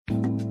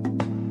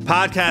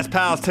Podcast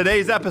Pals,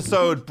 today's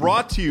episode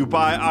brought to you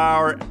by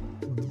our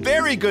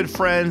very good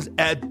friends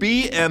at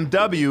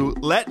BMW.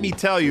 Let me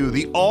tell you,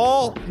 the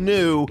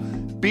all-new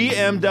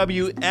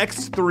BMW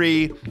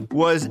X3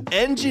 was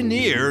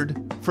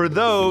engineered for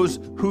those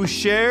who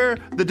share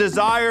the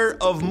desire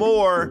of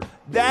more.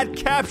 That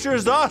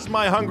captures us,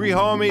 my hungry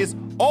homies.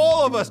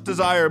 All of us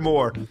desire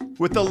more.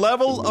 With the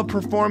level of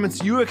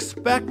performance you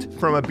expect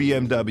from a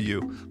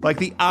BMW, like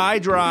the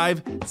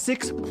iDrive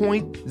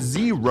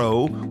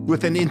 6.0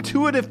 with an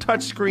intuitive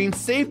touchscreen,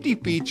 safety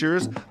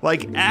features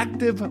like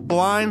active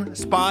blind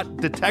spot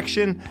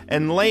detection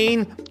and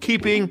lane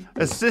keeping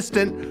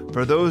assistant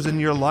for those in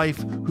your life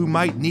who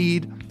might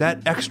need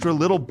that extra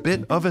little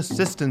bit of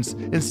assistance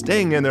in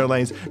staying in their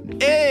lanes.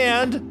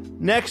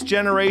 And next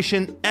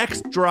generation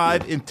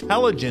xDrive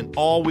intelligent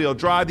all-wheel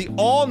drive, the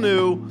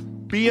all-new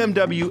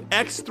BMW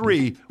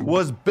X3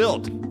 was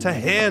built to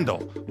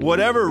handle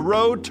whatever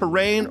road,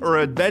 terrain, or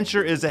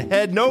adventure is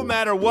ahead. No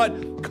matter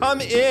what,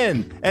 come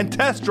in and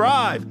test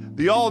drive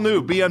the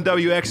all-new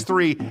BMW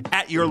X3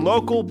 at your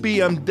local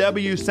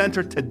BMW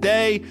center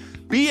today.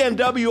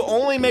 BMW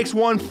only makes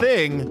one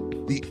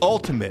thing, the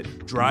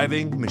ultimate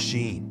driving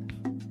machine.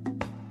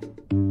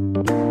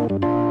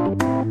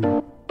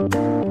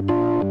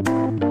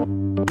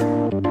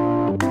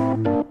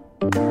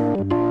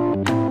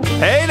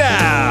 Hey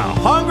now,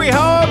 hungry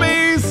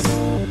homies,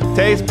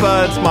 taste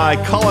buds, my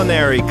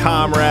culinary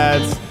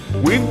comrades.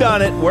 We've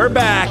done it. We're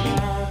back.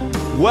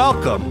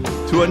 Welcome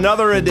to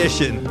another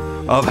edition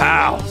of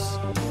House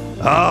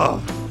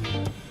of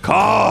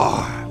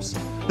Carbs,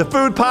 the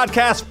food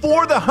podcast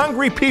for the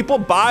hungry people,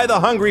 by the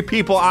hungry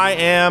people. I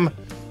am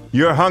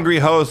your hungry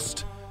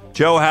host,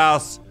 Joe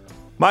House.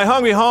 My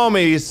hungry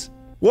homies,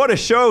 what a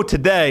show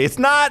today. It's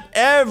not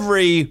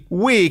every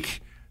week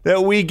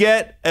that we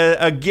get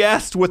a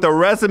guest with a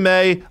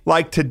resume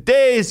like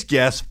today's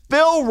guest,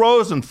 Phil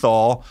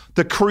Rosenthal,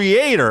 the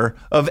creator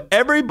of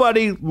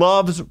Everybody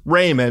Loves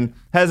Raymond,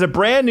 has a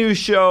brand new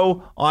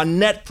show on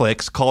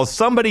Netflix called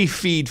Somebody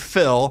Feed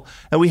Phil,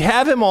 and we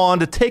have him on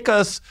to take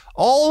us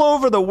all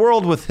over the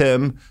world with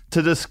him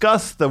to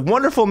discuss the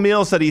wonderful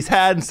meals that he's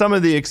had and some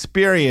of the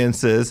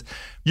experiences.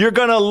 You're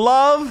going to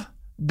love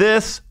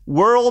this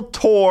world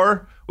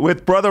tour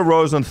with Brother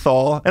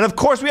Rosenthal. And of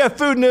course, we have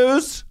food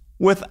news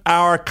with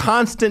our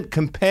constant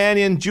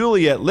companion,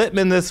 Juliet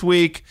Littman, this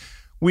week.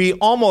 We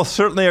almost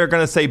certainly are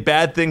going to say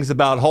bad things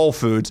about Whole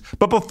Foods.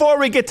 But before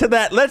we get to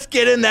that, let's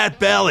get in that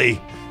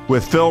belly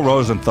with Phil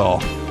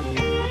Rosenthal.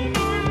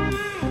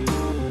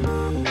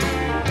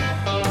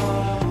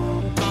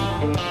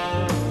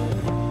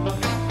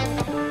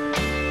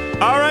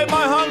 All right,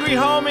 my hungry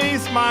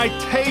homies, my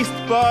taste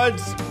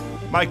buds,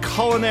 my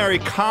culinary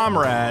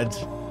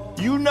comrades,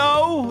 you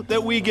know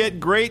that we get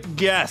great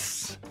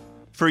guests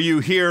for you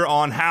here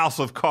on House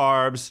of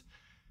Carbs.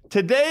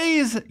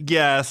 Today's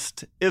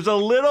guest is a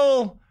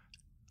little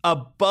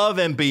above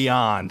and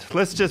beyond.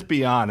 Let's just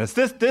be honest.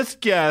 This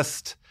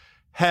guest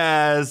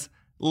has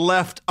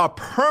left a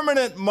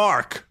permanent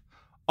mark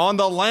on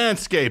the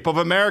landscape of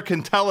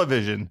American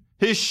television.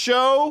 His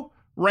show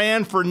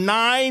ran for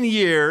 9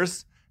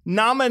 years,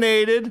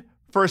 nominated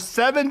for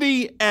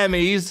 70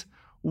 Emmys,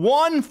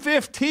 won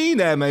 15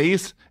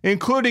 Emmys,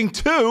 including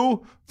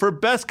 2 for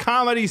Best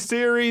Comedy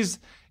Series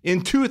in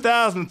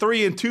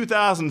 2003 and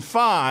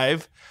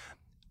 2005.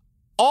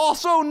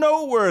 Also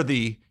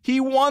noteworthy, he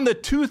won the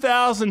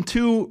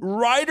 2002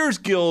 Writers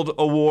Guild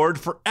Award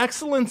for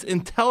Excellence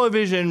in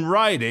Television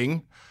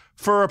Writing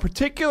for a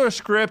particular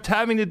script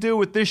having to do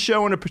with this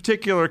show in a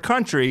particular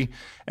country.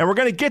 And we're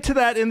going to get to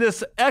that in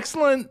this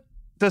excellent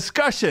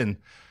discussion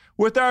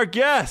with our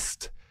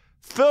guest,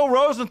 Phil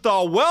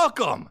Rosenthal.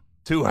 Welcome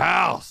to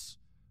House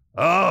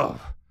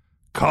of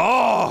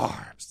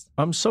Carbs.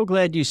 I'm so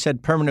glad you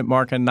said permanent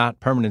mark and not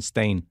permanent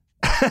stain.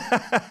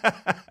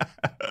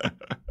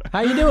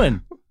 How you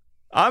doing?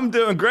 I'm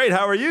doing great.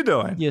 How are you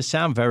doing? You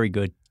sound very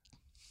good.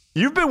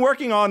 You've been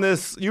working on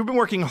this. You've been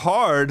working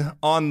hard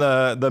on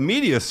the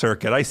media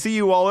circuit. I see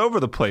you all over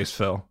the place,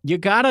 Phil. You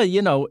gotta,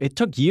 it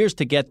took years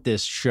to get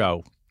this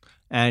show.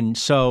 And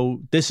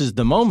so this is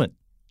the moment.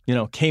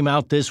 Came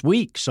out this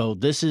week. So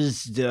this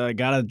is,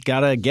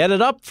 gotta get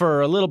it up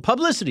for a little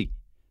publicity.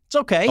 It's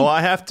okay. Oh,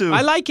 I have to.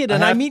 I like it,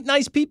 and I meet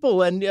nice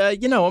people, and,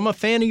 I'm a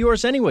fan of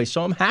yours anyway,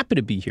 so I'm happy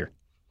to be here.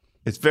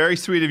 It's very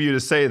sweet of you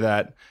to say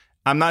that.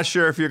 I'm not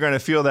sure if you're going to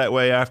feel that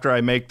way after I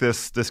make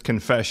this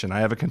confession. I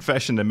have a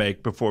confession to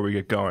make before we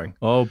get going.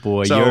 Oh,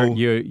 boy. So,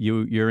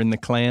 you're in the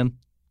clan?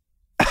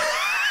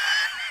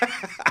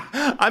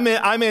 I'm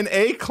in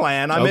a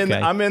clan.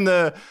 I'm in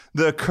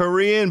the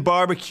Korean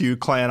barbecue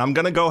clan. I'm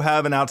going to go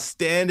have an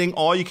outstanding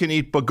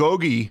all-you-can-eat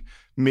bulgogi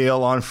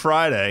meal on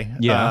Friday.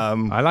 Yeah,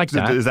 I like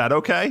that. Is that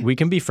okay? We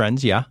can be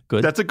friends. Yeah,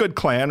 good. That's a good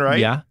clan, right?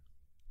 Yeah.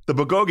 The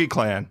bulgogi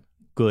clan.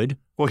 Good.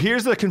 Well,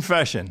 here's the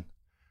confession.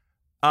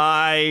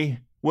 I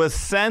was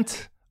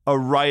sent a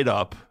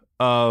write-up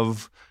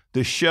of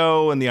the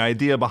show and the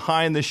idea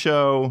behind the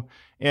show,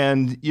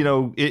 and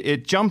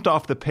it jumped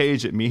off the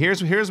page at me.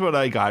 Here's what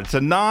I got. It's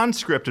a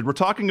non-scripted. We're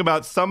talking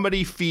about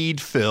Somebody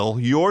Feed Phil,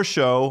 your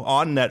show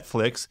on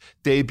Netflix,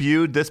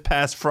 debuted this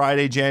past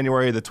Friday,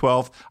 January the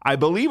 12th. I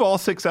believe all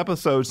 6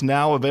 episodes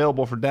now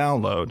available for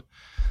download.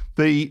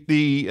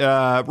 The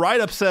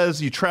write-up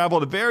says you travel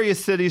to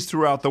various cities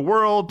throughout the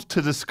world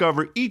to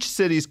discover each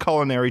city's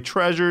culinary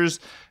treasures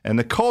and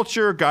the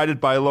culture, guided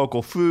by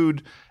local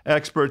food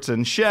experts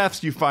and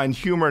chefs. You find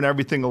humor in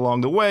everything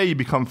along the way. You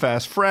become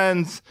fast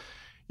friends.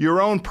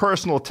 Your own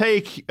personal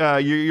take,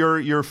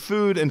 your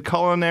food and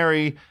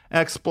culinary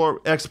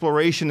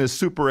exploration is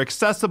super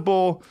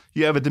accessible.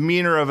 You have a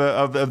demeanor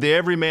of the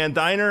everyman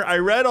diner. I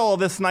read all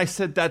this and I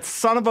said, that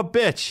son of a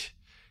bitch.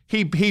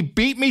 He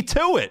beat me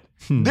to it.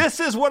 This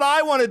is what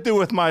I want to do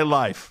with my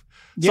life.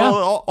 Yeah.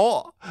 So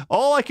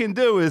all I can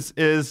do is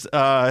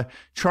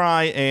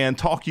try and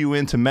talk you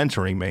into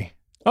mentoring me.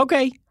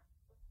 Okay.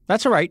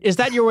 That's all right. Is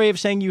that your way of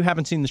saying you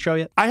haven't seen the show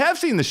yet? I have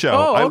seen the show.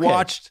 Oh, okay. I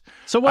watched.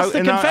 So what's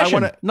the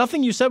confession?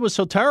 Nothing you said was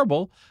so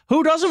terrible.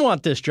 Who doesn't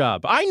want this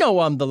job? I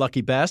know I'm the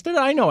lucky bastard.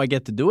 I know I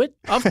get to do it.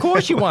 Of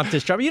course you want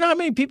this job. You know how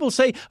many people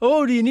say,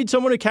 oh, do you need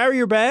someone to carry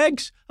your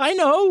bags? I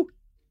know.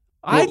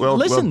 I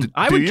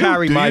would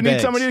carry my bags. Do you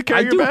need somebody to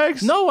carry your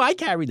bags? No, I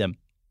carry them.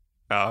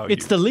 Oh,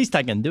 it's the least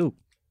I can do.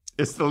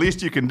 It's the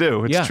least you can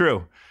do. It's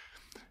true.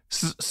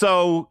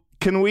 So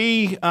can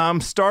we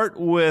start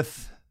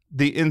with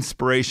the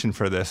inspiration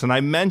for this? And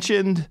I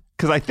mentioned,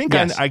 because I think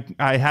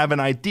I have an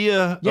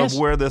idea of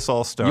where this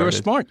all started. You're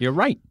smart. You're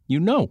right.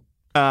 You know.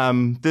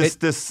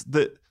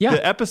 The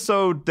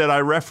episode that I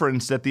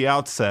referenced at the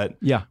outset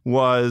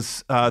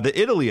was the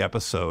Italy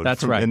episode.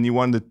 That's right. And you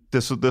won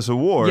this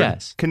award.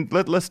 Yes.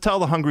 Let's tell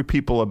the hungry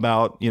people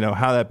about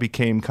how that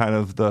became kind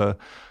of the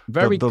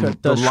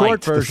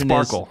short version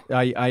the sparkle.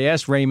 Is I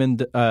asked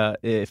Raymond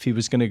if he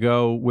was going to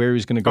go, where he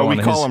was going to go. We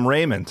call him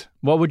Raymond.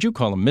 What would you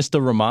call him, Mr.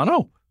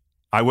 Romano?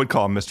 I would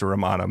call him Mr.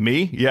 Romano.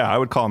 Me? Yeah, I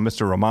would call him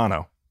Mr.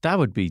 Romano. That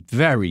would be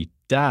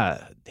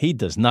he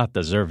does not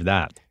deserve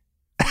that.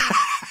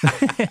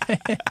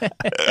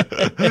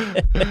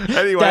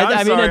 Anyway,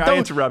 I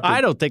interrupted.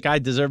 I don't think I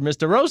deserve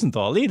Mr.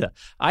 Rosenthal either.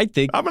 I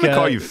think I'm going to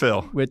call you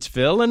Phil. It's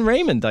Phil and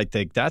Raymond. I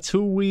think that's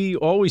who we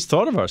always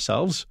thought of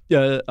ourselves.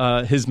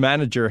 His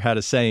manager had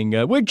a saying,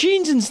 "We're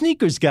jeans and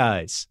sneakers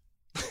guys."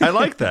 I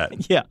like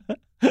that. Yeah.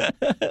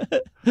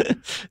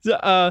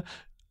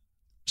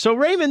 So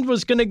Raymond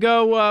was going to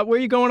go. Where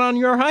are you going on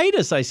your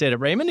hiatus? I said to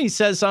Raymond. He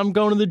says, "I'm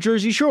going to the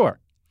Jersey Shore."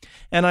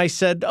 And I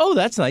said, "Oh,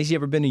 that's nice. You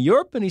ever been to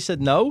Europe?" And he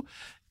said, "No."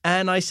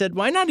 And I said,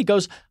 "Why not?" He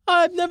goes,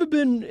 "I've never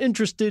been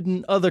interested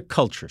in other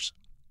cultures."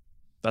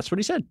 That's what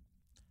he said.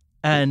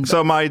 And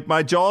so my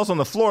jaw's on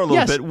the floor a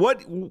little bit.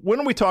 When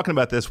are we talking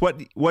about this?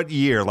 What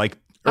year? Like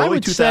early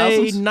 2000s? I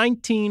would say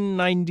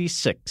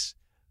 1996.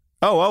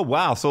 Oh,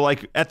 wow. So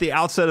like at the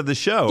outset of the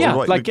show. Yeah,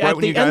 like at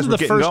the end of the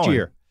first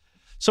year.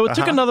 So it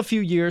took Uh-huh. another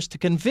few years to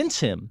convince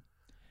him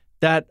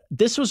that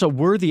this was a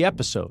worthy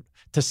episode,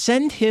 to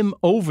send him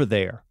over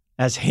there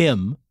as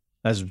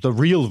the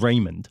real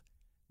Raymond,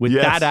 with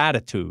that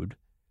attitude,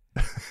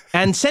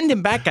 and send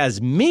him back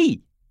as me,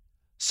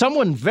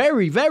 someone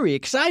very, very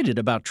excited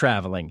about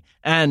traveling,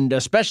 and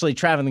especially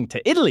traveling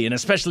to Italy, and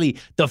especially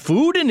the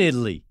food in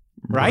Italy,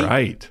 right?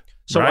 Right.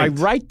 So I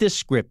write this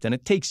script, and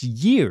it takes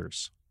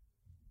years.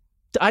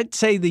 I'd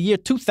say the year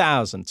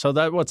 2000. So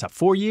what's that,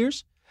 4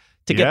 years?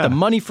 To get the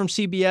money from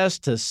CBS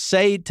to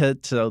say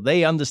so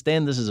they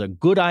understand this is a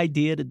good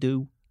idea to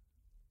do.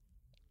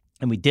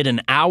 And we did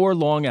an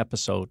hour-long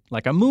episode,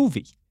 like a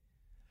movie,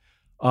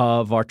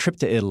 of our trip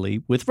to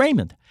Italy with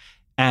Raymond.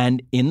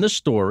 And in the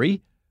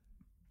story,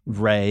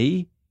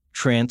 Ray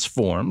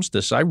transforms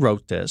I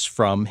wrote this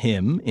from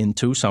him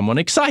into someone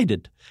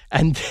excited.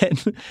 And then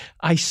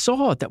I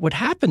saw that what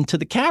happened to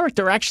the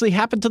character actually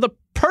happened to the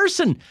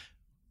person.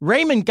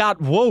 Raymond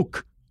got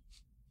woke.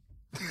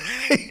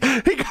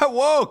 He got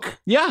woke.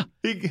 Yeah.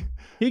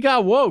 He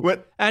got woke.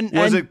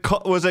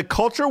 Was it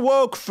culture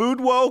woke,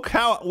 food woke?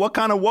 What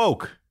kind of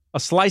woke? A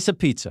slice of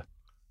pizza.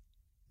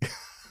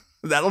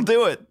 That'll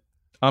do it.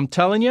 I'm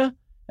telling you,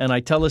 and I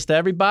tell this to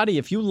everybody,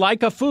 if you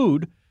like a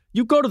food,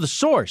 you go to the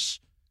source.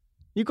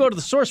 You go to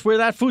the source where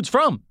that food's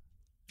from.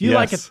 If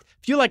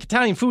you like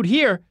Italian food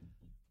here,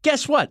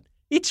 guess what?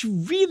 It's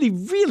really,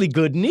 really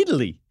good in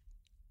Italy.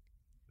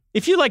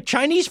 If you like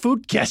Chinese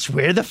food, guess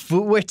where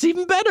it's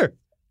even better.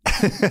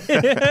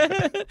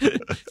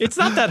 It's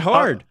not that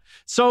hard.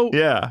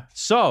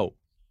 So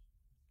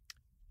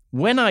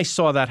when I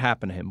saw that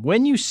happen to him,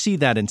 when you see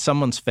that in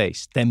someone's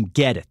face, them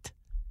get it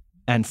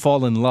and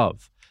fall in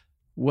love,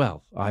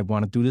 well, I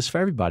want to do this for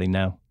everybody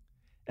now.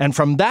 And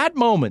from that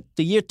moment,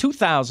 the year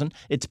 2000,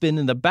 it's been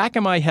in the back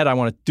of my head, I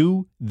want to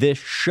do this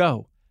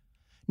show.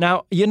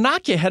 Now, you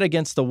knock your head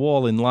against the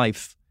wall in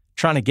life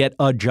trying to get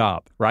a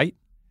job, right?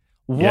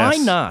 Why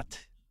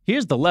not?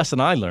 Here's the lesson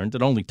I learned.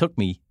 It only took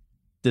me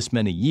this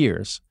many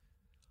years.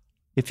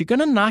 If you're going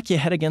to knock your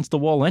head against the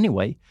wall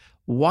anyway,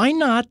 why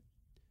not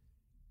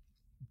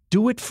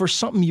do it for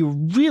something you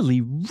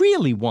really,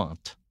 really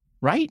want,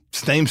 right?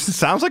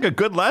 Sounds like a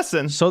good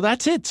lesson. So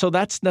that's it. So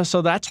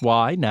that's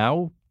why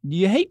now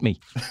You hate me.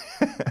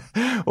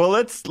 Well,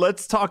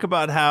 let's talk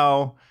about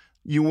how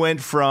you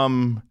went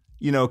from,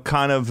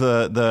 kind of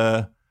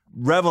the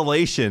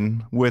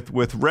revelation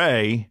with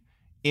Ray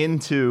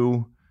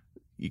into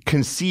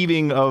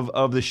conceiving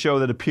of the show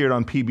that appeared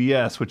on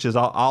PBS, which is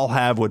I'll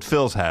have what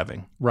Phil's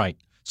having. Right.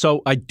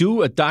 So I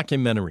do a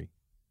documentary.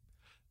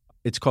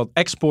 It's called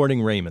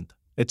Exporting Raymond.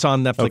 It's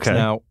on Netflix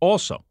now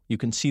also. You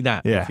can see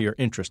that if you're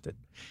interested.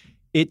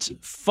 It's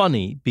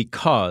funny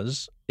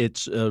because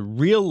it's a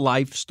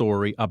real-life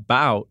story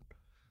about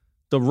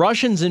the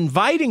Russians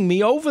inviting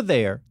me over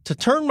there to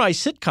turn my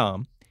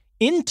sitcom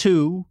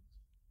into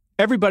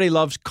Everybody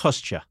Loves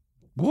Kostya.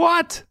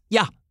 What?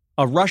 Yeah,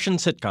 a Russian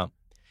sitcom.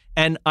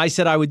 And I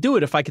said I would do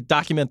it if I could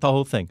document the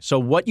whole thing. So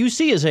what you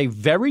see is a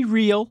very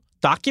real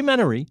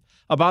documentary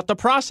about the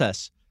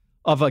process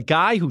of a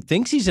guy who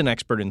thinks he's an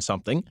expert in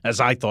something, as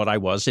I thought I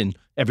was in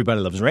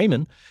Everybody Loves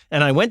Raymond,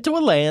 and I went to a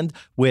land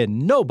where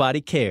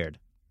nobody cared.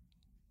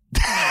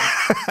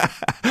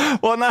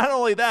 Well, not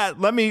only that,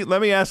 let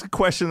me ask a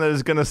question that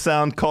is going to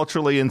sound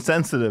culturally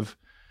insensitive.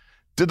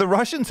 Did the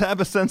Russians have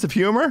a sense of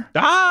humor?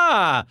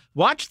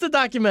 Watch the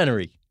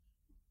documentary.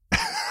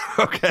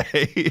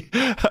 Okay,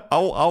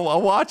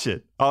 I'll watch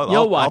it.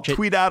 I'll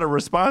tweet out a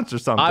response or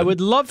something. I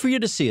would love for you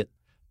to see it.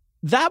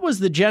 That was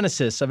the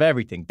genesis of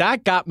everything.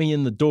 That got me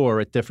in the door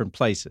at different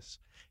places,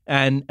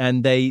 and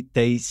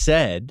they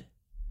said,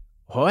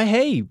 "Oh,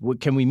 hey,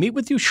 can we meet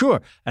with you?" Sure.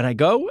 And I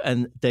go,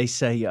 and they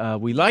say,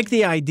 "We like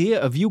the idea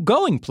of you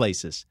going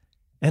places."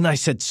 And I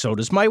said, "So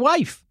does my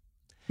wife."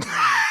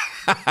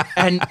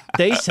 And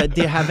they said,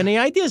 "Do you have any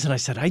ideas?" And I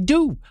said, "I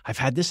do. I've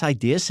had this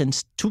idea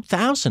since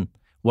 2000.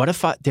 What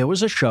if there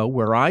was a show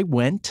where I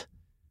went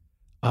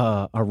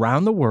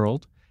around the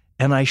world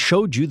and I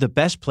showed you the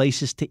best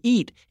places to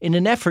eat in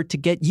an effort to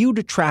get you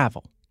to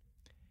travel?"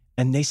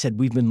 And they said,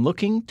 "We've been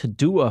looking to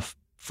do a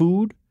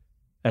food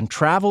and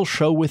travel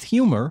show with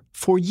humor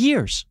for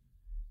years.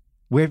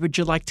 Where would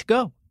you like to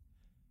go?"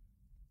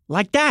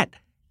 Like that.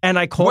 And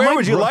I call Where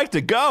would you like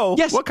to go?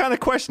 Yes. What kind of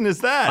question is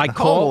that?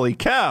 Holy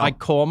cow. I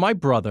call my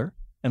brother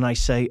and I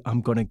say,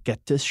 "I'm going to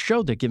get this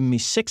show. They're giving me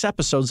 6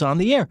 episodes on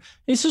the air." And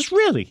he says,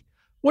 "Really?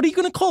 What are you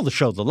going to call the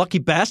show? The Lucky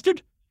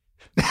Bastard?"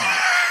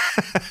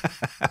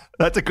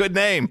 That's a good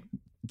name.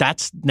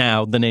 That's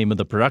now the name of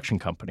the production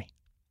company.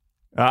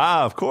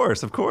 Of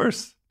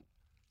course.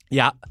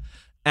 Yeah.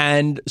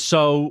 And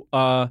so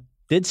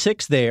did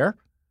 6 there.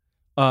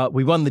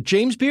 We won the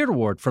James Beard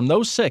Award from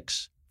those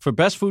 6 for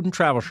Best Food and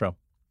Travel Show.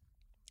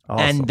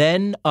 Awesome. And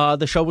then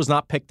the show was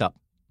not picked up.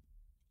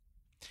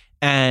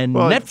 And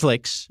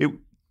Netflix...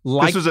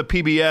 this was a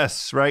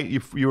PBS, right?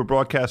 You were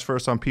broadcast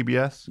first on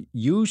PBS?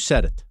 You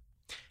said it.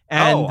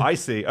 And, I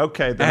see.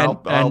 Okay, then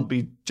I'll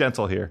be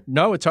gentle here.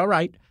 No, it's all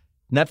right.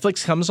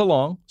 Netflix comes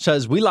along,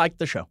 says, "We like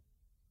the show.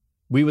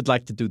 We would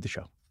like to do the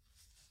show.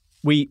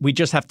 We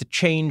just have to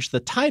change the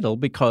title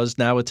because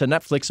now it's a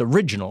Netflix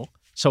original,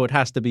 so it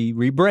has to be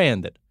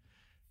rebranded."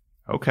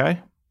 Okay.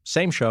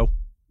 Same show.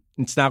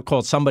 It's now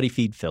called Somebody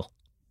Feed Phil.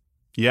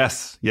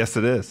 Yes,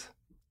 it is.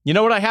 You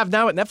know what I have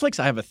now at Netflix?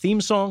 I have a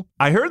theme song.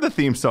 I heard the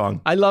theme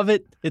song. I love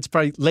it. It's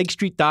probably Lake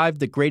Street Dive,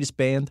 the greatest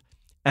band.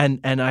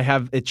 And I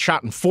have it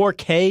shot in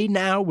 4K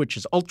now, which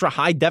is ultra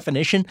high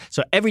definition.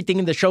 So everything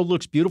in the show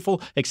looks beautiful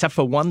except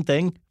for one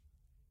thing.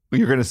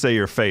 You're going to say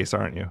your face,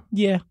 aren't you?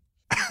 Yeah.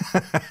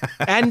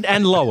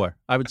 and lower.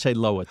 I would say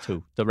lower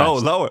too. The rest. Oh,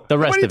 lower. The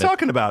rest what are you of it.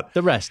 talking about?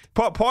 The rest.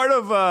 Part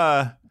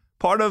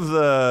of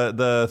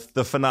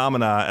the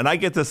phenomena, and I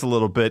get this a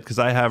little bit because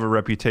I have a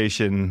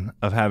reputation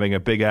of having a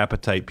big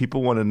appetite.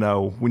 People want to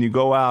know, when you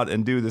go out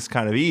and do this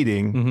kind of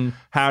eating,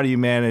 how do you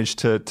manage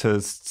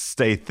to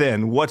stay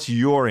thin? What's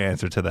your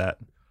answer to that?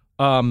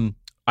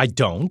 I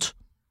don't.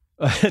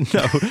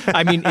 No,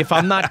 I mean, if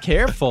I'm not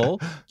careful,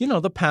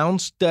 the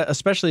pounds,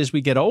 especially as we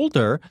get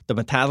older, the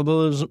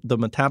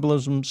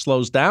metabolism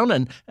slows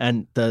down,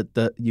 and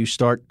you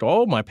start.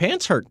 Oh, my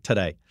pants hurt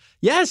today.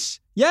 Yes,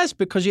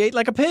 because you ate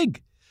like a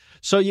pig.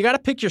 So you got to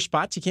pick your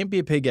spots. You can't be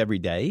a pig every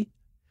day.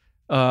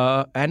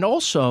 And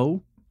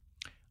also,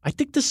 I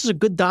think this is a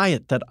good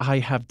diet that I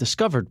have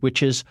discovered,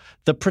 which is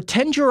the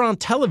pretend you're on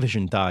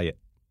television diet.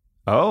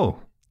 Oh.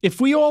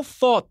 If we all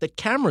thought that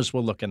cameras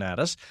were looking at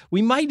us,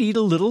 we might eat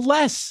a little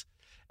less.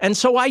 And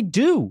so I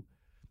do.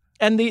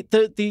 And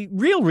the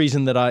real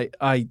reason that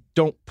I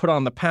don't put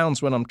on the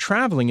pounds when I'm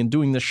traveling and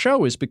doing the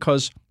show is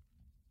because,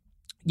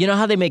 you know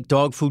how they make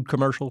dog food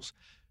commercials?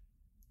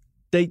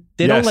 They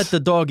don't let the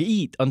dog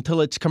eat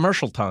until it's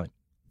commercial time.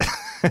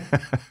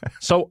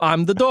 So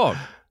I'm the dog.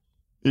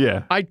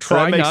 Yeah. I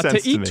try not to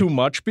eat too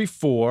much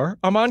before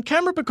I'm on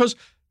camera because,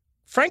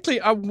 frankly,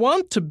 I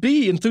want to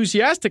be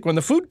enthusiastic when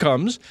the food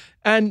comes.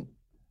 And,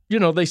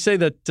 they say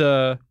that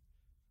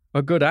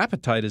a good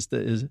appetite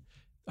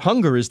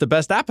hunger is the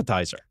best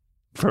appetizer.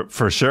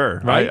 For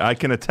sure. Right? I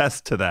can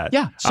attest to that.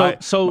 Yeah.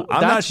 So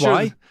I'm that's not sure.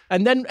 why.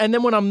 And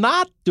then when I'm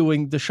not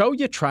doing the show,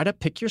 you try to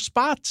pick your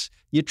spots.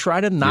 You try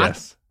to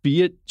not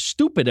be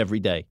stupid every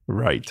day.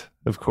 Right.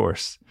 Of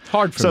course. It's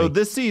hard for me. So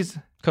this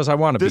season, because I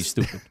want to be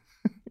stupid.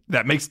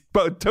 that makes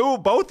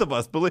both of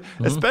us believe,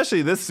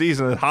 especially this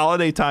season.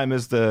 Holiday time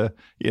is you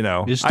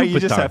just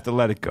time. have to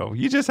let it go.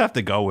 You just have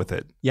to go with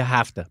it. You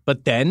have to.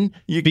 But then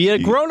be a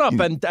grown-up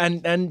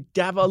and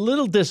have a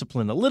little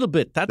discipline, a little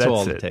bit. That's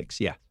all it takes.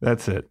 Yeah.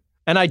 That's it.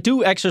 And I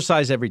do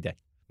exercise every day.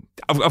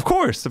 Of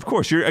course.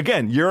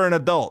 You're an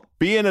adult.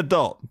 Be an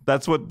adult.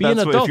 That's what.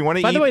 If you want to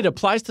eat. By the way, it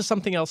applies to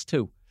something else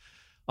too.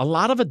 A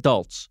lot of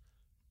adults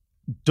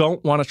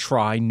don't want to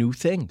try new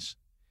things.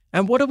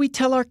 And what do we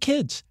tell our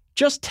kids?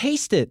 Just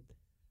taste it.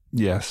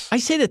 Yes. I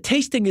say that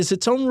tasting is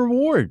its own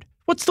reward.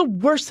 What's the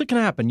worst that can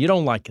happen? You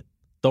don't like it.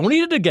 Don't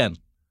eat it again.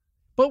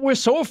 But we're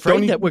so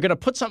afraid that we're going to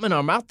put something in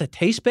our mouth that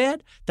tastes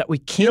bad that we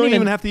can't. You don't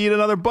even have to eat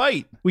another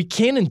bite. We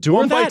can't endure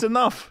One that. bite's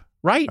enough.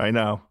 Right? I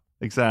know.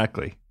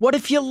 Exactly. What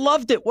if you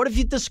loved it? What if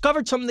you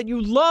discovered something that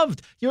you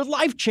loved? Your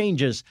life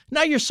changes.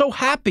 Now you're so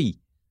happy.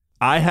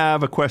 I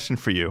have a question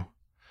for you.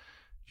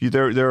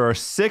 There are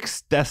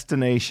 6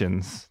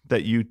 destinations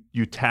that you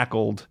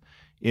tackled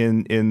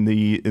in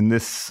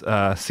this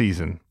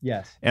season.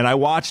 Yes. And I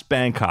watched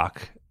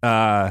Bangkok.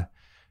 My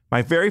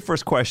very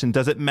first question,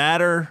 does it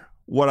matter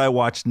what I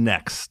watch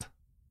next?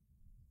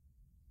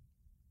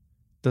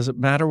 Does it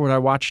matter what I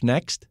watch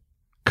next?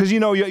 Because,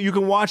 you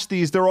can watch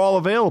these. They're all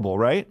available,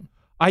 right?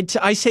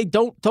 I say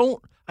don't.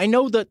 I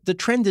know that the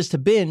trend is to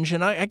binge,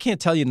 and I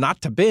can't tell you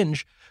not to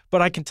binge,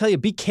 but I can tell you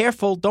be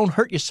careful. Don't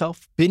hurt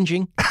yourself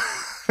binging.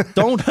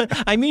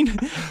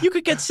 You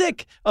could get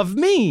sick of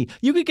me.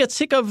 You could get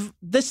sick of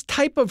this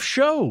type of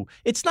show.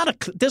 There's not a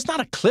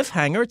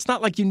cliffhanger. It's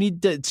not like you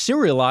need to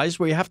serialize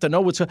where you have to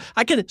know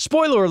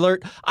spoiler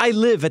alert, I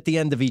live at the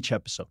end of each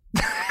episode.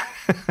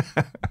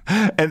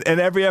 and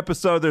every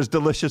episode there's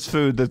delicious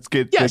food that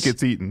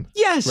gets eaten.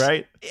 Yes.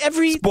 Right?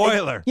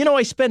 Spoiler.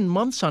 I spend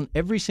months on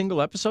every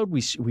single episode.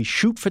 We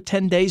shoot for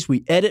 10 days.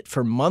 We edit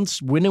for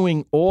months,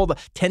 winnowing all the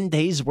 10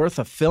 days worth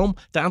of film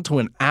down to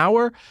an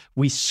hour.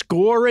 We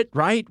score it,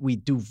 right? We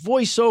do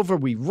voiceover.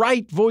 We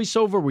write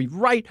voiceover. We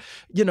write,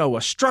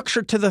 a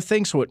structure to the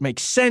thing so it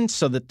makes sense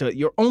so that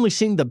you're only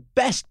seeing the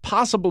best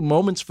possible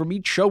moments from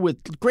each show with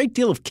a great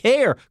deal of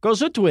care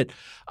goes into it.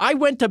 I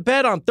went to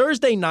bed on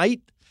Thursday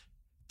night.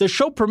 The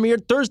show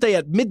premiered Thursday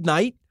at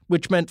midnight,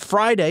 which meant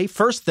Friday,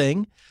 first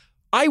thing.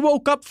 I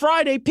woke up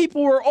Friday.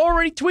 People were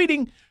already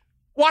tweeting,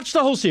 watch the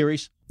whole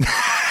series.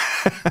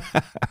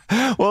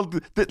 Well,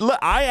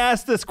 I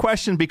asked this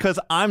question because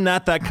I'm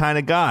not that kind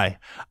of guy.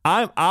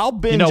 I'll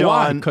binge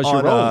on. Because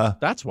you're old.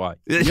 That's why.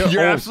 You're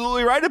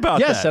absolutely right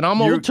about that. Yes, and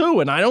I'm old too,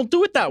 and I don't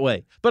do it that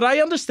way. But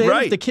I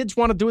understand if the kids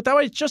want to do it that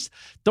way. It's just,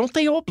 don't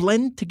they all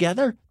blend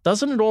together?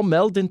 Doesn't it all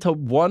meld into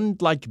one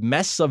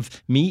mess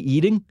of me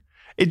eating?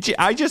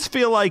 I just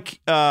feel like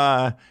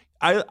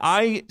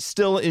I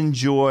still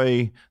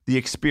enjoy the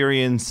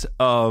experience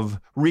of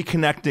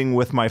reconnecting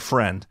with my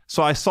friend.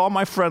 So I saw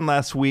my friend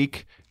last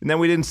week, and then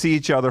we didn't see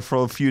each other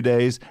for a few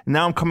days. And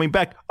now I'm coming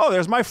back. Oh,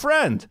 there's my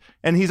friend.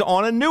 And he's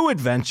on a new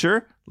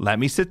adventure. Let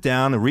me sit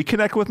down and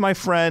reconnect with my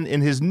friend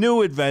in his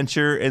new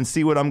adventure and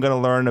see what I'm going to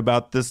learn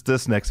about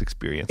this next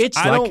experience. It's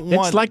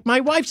like my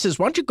wife says,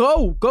 why don't you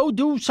go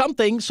do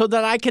something so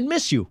that I can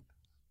miss you?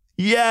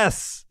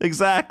 Yes,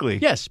 exactly.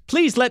 Yes,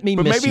 please let me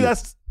miss you.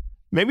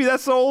 Maybe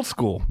that's old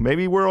school.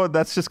 Maybe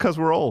that's just because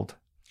we're old.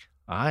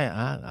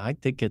 I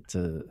think it's.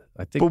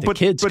 I think the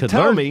kids could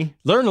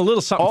learn a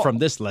little something from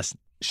this lesson.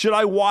 Should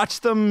I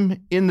watch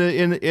them in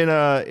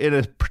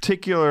a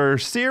particular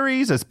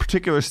series, a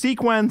particular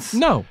sequence?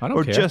 No, I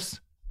don't care.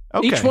 Just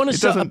okay. Each one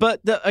is. But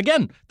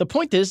again, the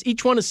point is,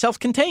 each one is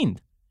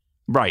self-contained.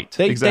 Right.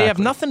 They exactly. have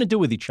nothing to do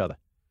with each other.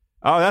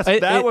 Oh,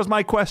 that was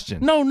my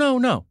question.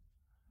 No.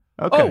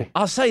 Okay. Oh,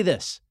 I'll say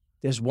this.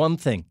 There's one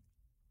thing.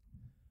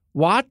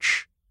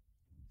 Watch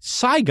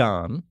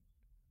Saigon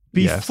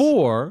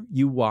before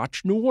you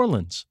watch New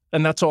Orleans.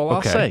 And that's all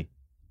I'll say.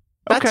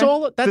 That's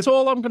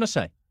all I'm going to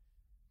say.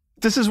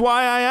 This is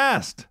why I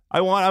asked. I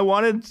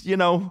wanted,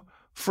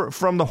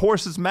 from the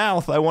horse's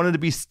mouth, I wanted to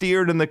be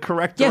steered in the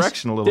correct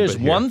direction a little bit. There's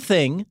one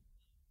thing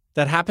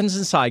that happens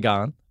in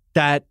Saigon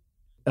that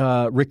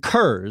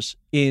recurs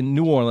in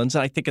New Orleans.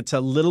 I think it's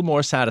a little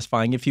more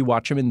satisfying if you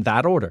watch them in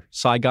that order.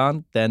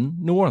 Saigon, then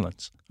New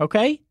Orleans.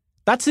 Okay?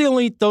 Those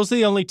are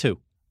the only two.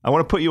 I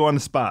want to put you on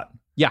the spot.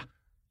 Yeah.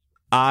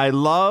 I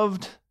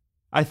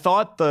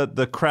thought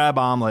the crab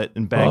omelet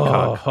in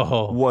Bangkok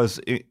was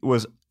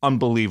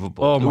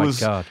unbelievable. Oh my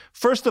God.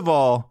 First of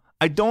all,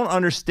 I don't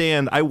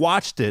understand. I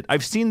watched it.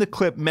 I've seen the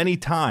clip many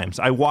times.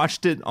 I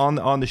watched it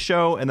on the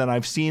show, and then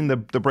I've seen the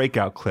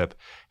breakout clip.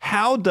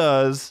 How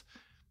does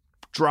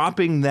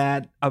dropping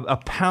a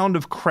pound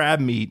of crab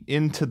meat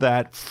into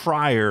that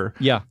fryer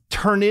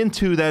turn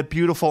into that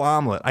beautiful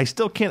omelet? I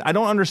still can't. I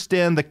don't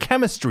understand the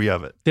chemistry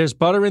of it. There's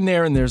butter in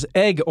there and there's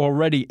egg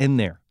already in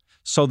there.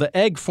 So the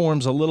egg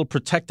forms a little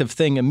protective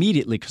thing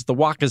immediately because the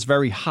wok is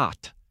very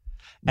hot.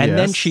 And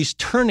then she's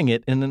turning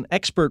it in an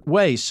expert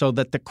way so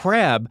that the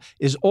crab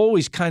is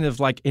always kind of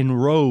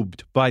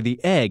enrobed by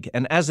the egg.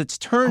 And as it's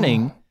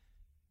turning,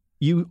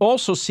 you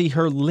also see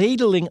her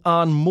ladling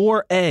on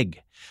more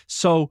egg.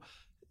 So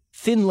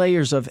thin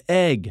layers of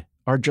egg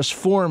are just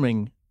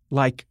forming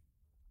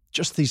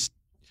just these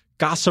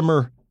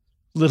gossamer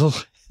little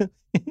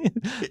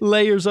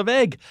layers of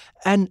egg.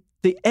 And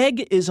the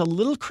egg is a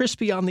little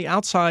crispy on the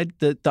outside,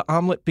 the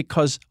omelet,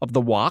 because of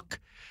the wok.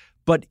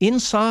 But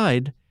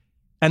inside,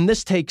 and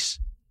this takes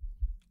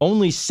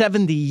only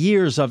 70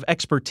 years of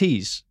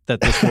expertise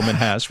that this woman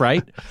has,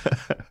 right?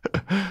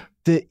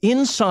 The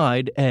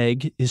inside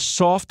egg is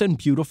soft and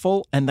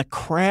beautiful, and the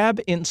crab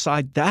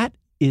inside that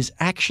is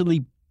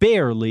actually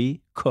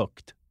barely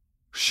cooked.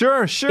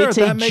 Sure. It's that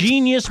a makes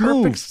genius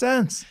move. Perfect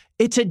sense.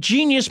 It's a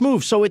genius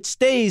move, so it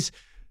stays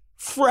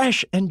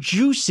fresh and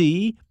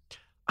juicy.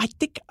 I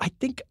think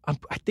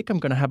I'm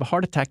going to have a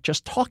heart attack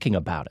just talking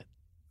about it.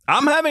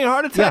 I'm having a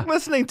heart attack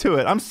listening to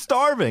it. I'm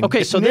starving.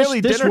 Okay, it's so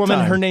this woman,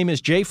 time. her name is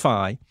Jay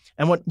Fi,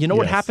 and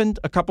what happened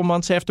a couple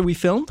months after we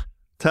filmed?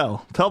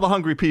 Tell the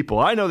hungry people.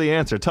 I know the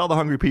answer. Tell the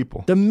hungry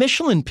people. The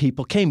Michelin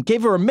people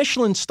gave her a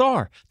Michelin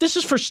star. This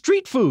is for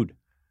street food.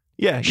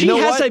 Yeah, she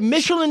has a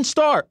Michelin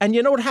star, and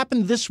you know what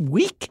happened this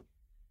week?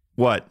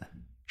 What?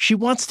 She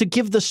wants to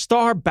give the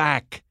star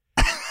back.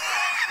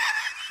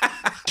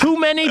 Too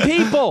many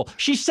people.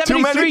 She's 73.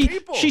 Too many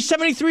people. She's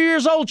 73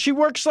 years old. She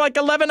works like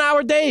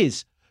 11-hour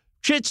days.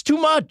 It's too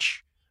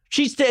much.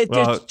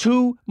 It's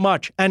too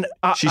much. And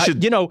she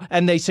should,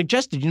 and they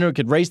suggested, it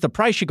could raise the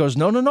price. She goes,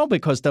 no,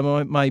 because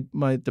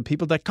the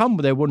people that come,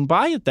 they wouldn't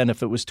buy it then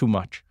if it was too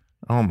much.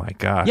 Oh my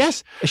gosh.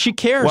 Yes, she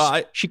cares.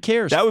 Well, she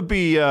cares. That would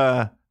be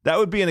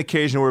an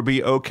occasion where it'd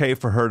be okay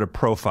for her to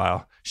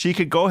profile. She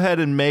could go ahead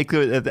and make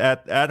it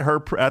at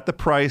the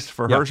price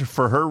for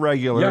her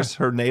regulars,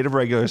 her native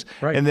regulars,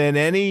 right. And then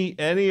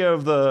any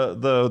of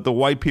the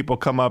white people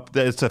come up.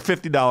 It's a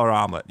 $50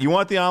 omelet. You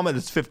want the omelet?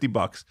 It's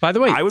 $50. By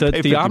the way, I would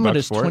pay the omelet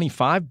is for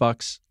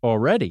 $25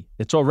 already.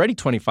 It's already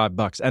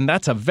 $25, and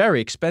that's a very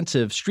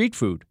expensive street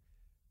food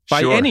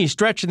by any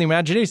stretch of the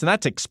imagination.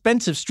 That's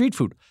expensive street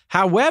food.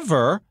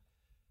 However,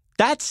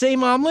 that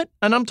same omelet,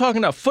 and I'm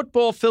talking a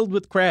football filled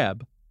with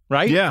crab.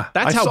 Right? Yeah.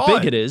 That's how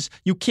big it is.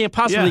 You can't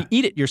possibly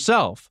eat it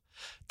yourself.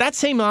 That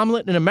same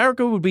omelet in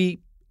America would be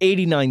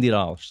 $80,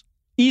 $90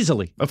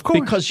 easily. Of course.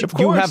 Because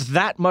you have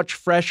that much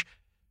fresh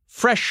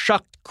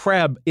shucked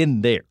crab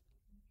in there.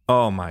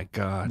 Oh my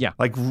God. Yeah.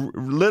 Like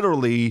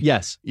literally.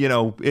 Yes.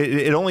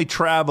 It only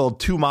traveled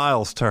 2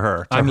 miles to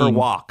her, her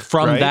walk.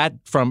 From right?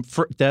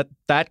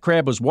 that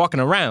crab was walking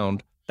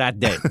around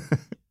that day.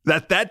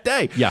 that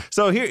day. Yeah.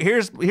 So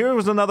here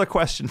was another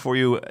question for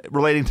you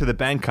relating to the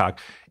Bangkok.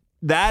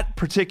 That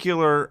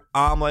particular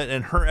omelet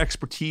and her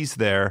expertise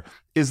there,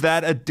 is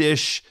that a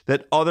dish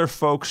that other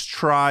folks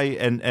try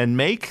and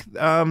make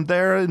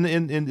there?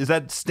 Is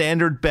that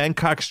standard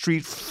Bangkok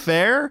street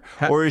fare,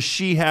 or does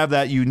she have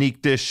that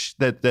unique dish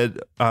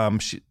that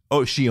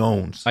she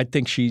owns? I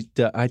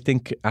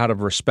think out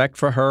of respect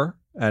for her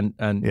and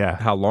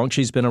how long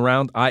she's been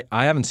around, I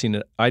haven't seen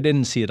it. I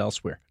didn't see it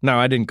elsewhere. Now,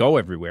 I didn't go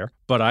everywhere,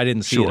 but I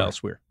didn't see it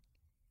elsewhere.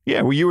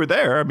 Yeah, well, you were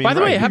there. I mean, by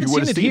the way, I haven't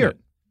seen it here.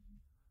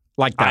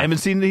 Like that. I haven't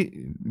seen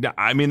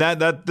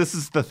this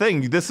is the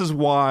thing. This is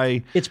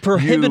why it's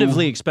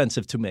prohibitively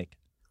expensive to make.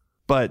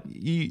 But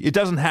it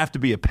doesn't have to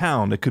be a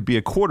pound. It could be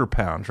a quarter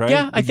pound, right?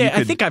 Yeah, I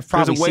think I've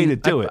probably there's a way to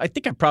do it. I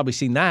think I've probably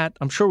seen that.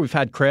 I'm sure we've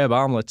had crab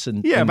omelets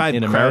in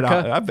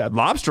America. I've had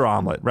lobster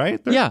omelet,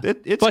 right?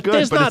 It's but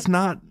good, but it's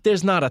not.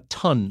 There's not a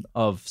ton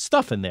of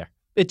stuff in there.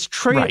 It's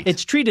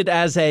treated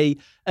as a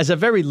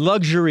very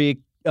luxury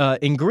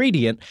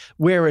ingredient,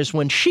 whereas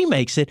when she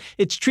makes it,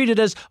 it's treated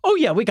as, oh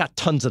yeah, we got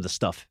tons of the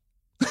stuff.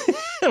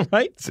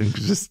 Right?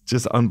 It's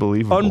just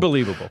unbelievable.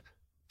 Unbelievable.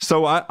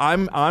 So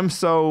I'm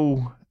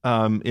so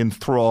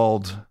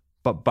enthralled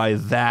by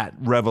that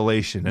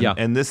revelation.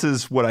 And this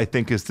is what I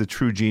think is the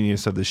true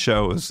genius of the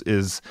show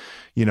is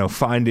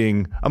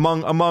finding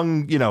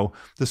among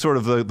the sort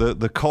of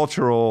the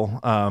cultural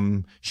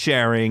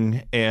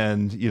sharing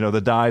and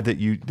the dive that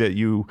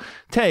you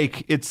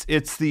take.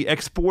 It's the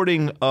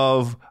exporting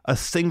of a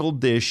single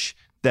dish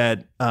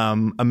that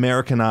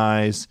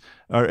Americanize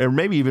or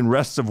maybe even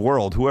rest of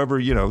world, whoever,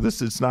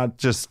 it's not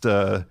just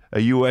a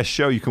U.S.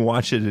 show. You can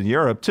watch it in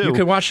Europe, too. You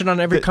can watch it on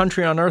every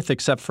country on Earth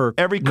except for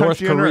North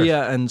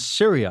Korea and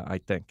Syria, I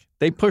think.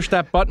 They pushed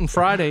that button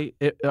Friday.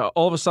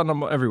 All of a sudden,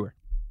 I'm everywhere.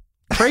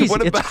 Crazy.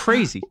 It's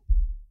crazy.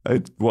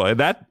 It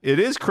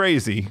is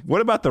crazy.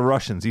 What about the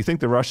Russians? You think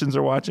the Russians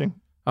are watching?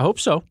 I hope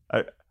so.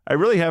 I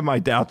really have my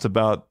doubts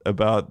about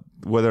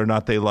whether or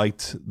not they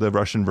liked the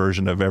Russian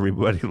version of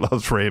Everybody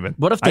Loves Raymond.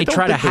 What if they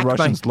try to hack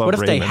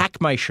they hack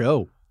my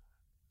show?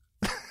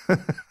 To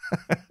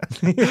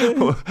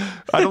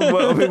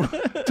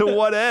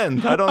what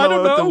end? I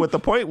don't know what the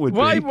point would be.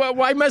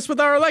 Why mess with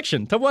our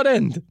election? To what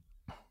end?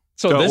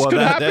 So this could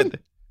happen?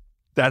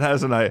 That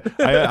hasn't. I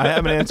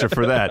have an answer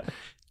for that.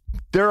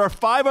 There are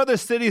 5 other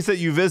cities that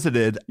you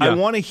visited. Yeah. I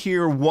want to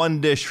hear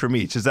one dish from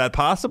each. Is that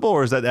possible,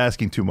 or is that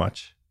asking too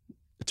much?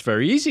 It's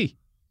very easy.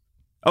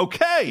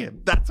 Okay,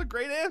 that's a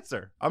great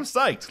answer. I'm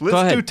psyched.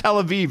 Let's do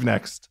Tel Aviv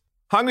next.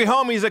 Hungry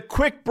Homies, a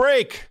quick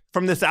break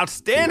from this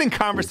outstanding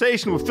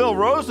conversation with Phil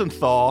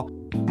Rosenthal.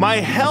 My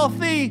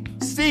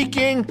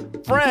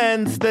healthy-seeking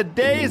friends, the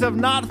days of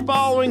not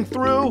following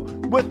through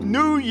with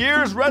New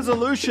Year's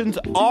resolutions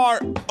are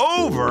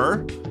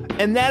over.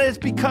 And that is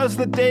because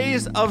the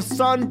days of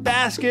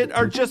Sunbasket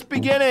are just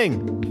beginning,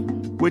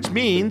 which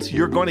means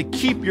you're going to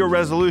keep your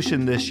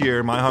resolution this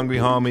year, my hungry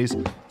homies.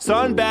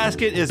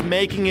 Sunbasket is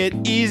making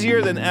it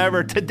easier than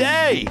ever.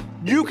 Today,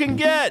 you can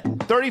get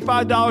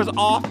 $35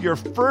 off your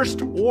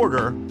first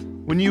order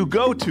when you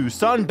go to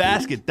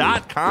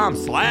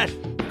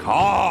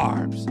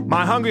sunbasket.com/carbs.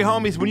 My hungry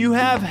homies, when you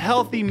have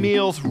healthy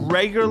meals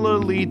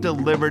regularly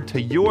delivered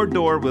to your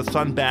door with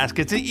Sunbasket,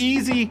 it's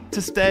easy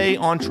to stay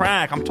on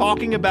track. I'm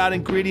talking about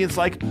ingredients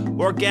like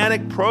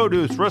organic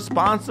produce,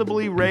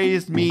 responsibly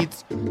raised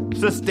meats,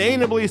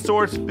 sustainably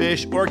sourced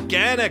fish,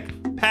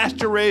 organic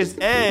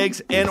pasture-raised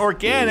eggs, and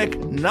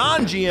organic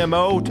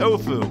non-GMO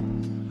tofu.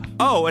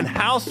 Oh, and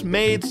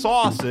house-made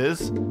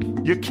sauces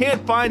you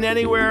can't find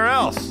anywhere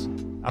else.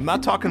 I'm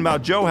not talking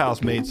about Joe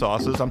House made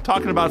sauces. I'm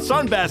talking about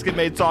Sunbasket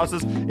made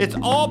sauces. It's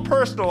all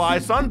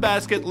personalized.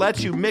 Sunbasket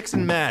lets you mix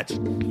and match.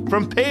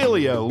 From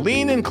paleo,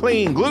 lean and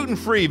clean,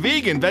 gluten-free,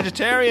 vegan,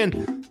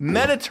 vegetarian,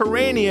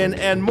 Mediterranean,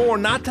 and more,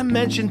 not to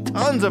mention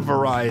tons of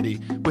variety.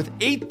 With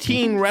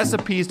 18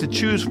 recipes to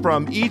choose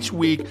from each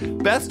week,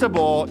 best of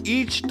all,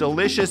 each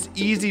delicious,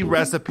 easy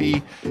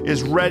recipe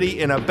is ready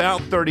in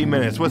about 30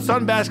 minutes. With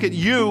Sunbasket,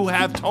 you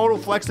have total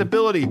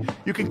flexibility.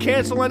 You can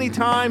cancel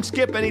anytime,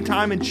 skip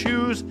anytime, and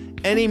choose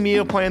any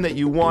meal plan that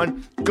you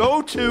want.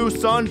 Go to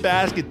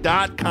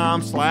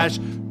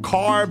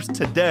sunbasket.com/carbs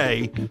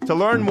today to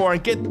learn more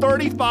and get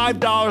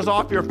 $35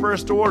 off your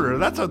first order.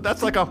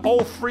 That's like a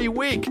whole free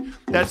week.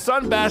 That's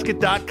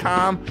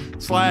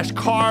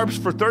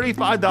sunbasket.com/carbs for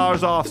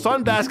 $35 off.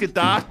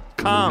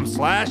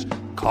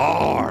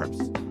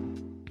 sunbasket.com/carbs.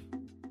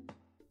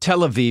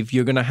 Tel Aviv,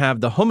 you're going to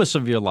have the hummus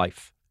of your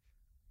life.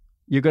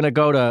 You're going to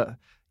go to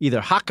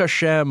either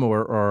Hakashem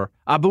or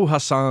Abu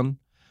Hassan.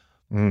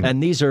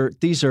 And these are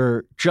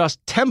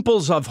just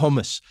temples of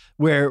hummus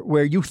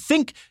where you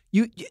think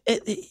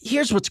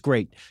here's what's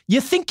great. You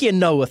think you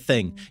know a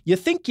thing. You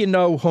think you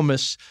know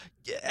hummus,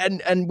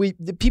 and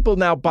the people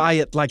now buy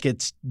it like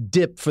it's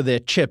dip for their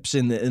chips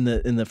in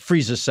the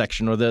freezer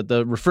section or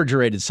the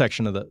refrigerated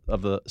section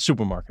of the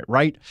supermarket,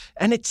 right?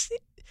 And it's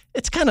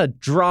kind of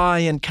dry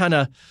and kind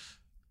of,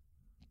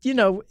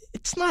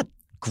 it's not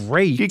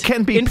great. It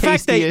can be in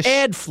fact, they pasty-ish.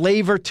 add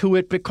flavor to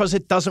it because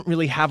it doesn't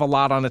really have a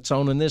lot on its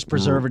own, and there's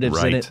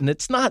preservatives in it, and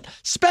it's not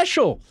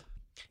special.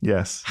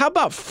 Yes. How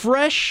about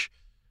fresh?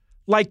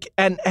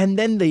 And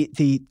then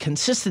the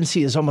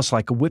consistency is almost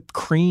like a whipped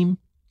cream,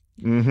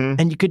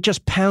 and you could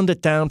just pound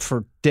it down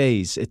for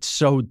days. It's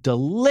so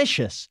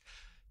delicious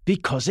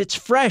because it's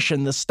fresh,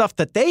 and the stuff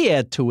that they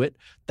add to it,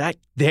 that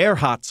their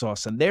hot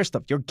sauce and their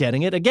stuff, you're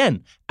getting it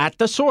again at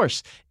the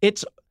source.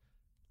 It's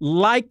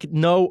like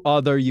no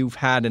other you've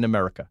had in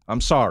America.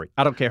 I'm sorry.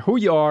 I don't care who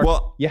you are.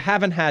 Well, you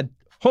haven't had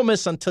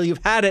hummus until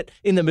you've had it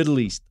in the Middle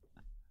East.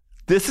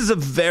 This is a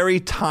very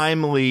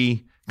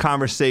timely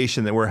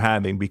conversation that we're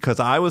having because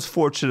I was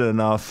fortunate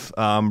enough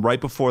right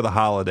before the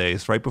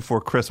holidays, right before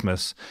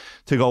Christmas,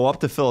 to go up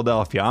to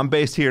Philadelphia. I'm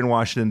based here in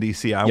Washington,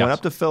 D.C. I went up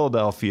to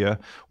Philadelphia.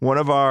 One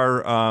of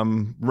our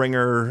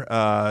ringer,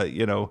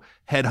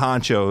 head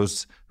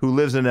honchos who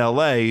lives in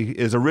L.A.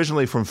 is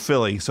originally from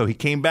Philly. So he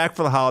came back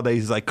for the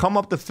holidays. He's like, come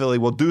up to Philly.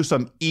 We'll do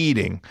some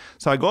eating.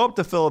 So I go up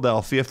to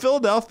Philadelphia.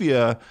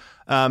 Philadelphia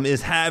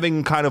is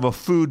having kind of a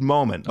food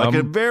moment, like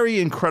a very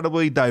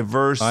incredibly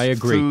diverse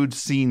food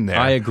scene there.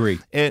 I agree.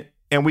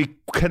 And we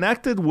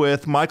connected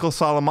with Michael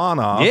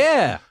Solomonov.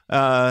 Yeah.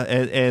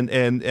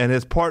 And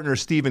his partner,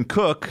 Stephen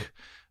Cook.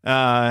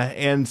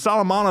 And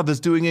Solomonov is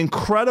doing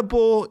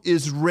incredible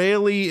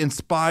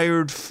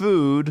Israeli-inspired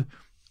food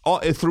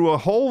through a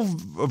whole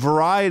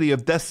variety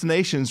of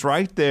destinations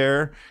right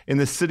there in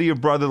the city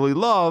of brotherly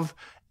love.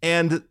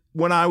 And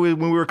when we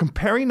were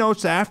comparing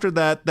notes after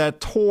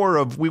that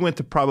tour we went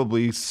to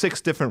probably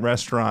 6 different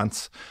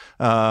restaurants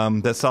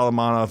that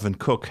Solomonov and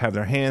Cook have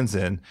their hands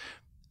in.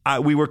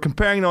 We were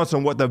comparing notes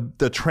on what the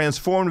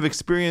transformative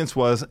experience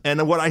was,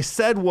 and what I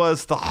said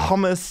was the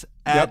hummus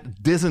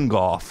at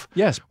Dizengoff.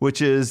 Yes,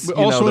 which is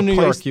also in New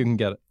York you can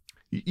get it.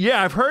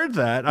 Yeah, I've heard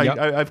that. Yep.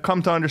 I've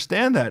come to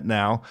understand that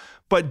now.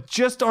 But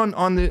just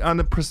on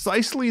the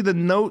precisely the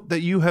note that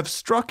you have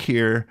struck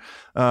here,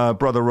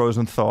 Brother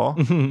Rosenthal,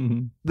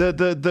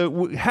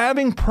 the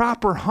having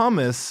proper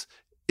hummus,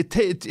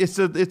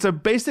 it's a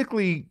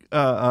basically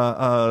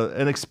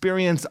an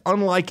experience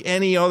unlike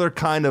any other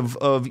kind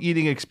of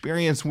eating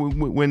experience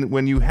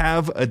when you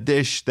have a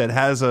dish that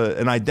has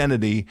an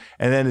identity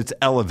and then it's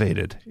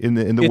elevated in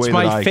the way that I experience it. It's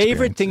my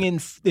favorite thing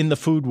in the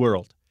food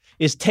world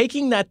is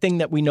taking that thing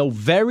that we know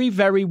very,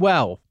 very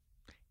well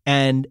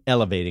and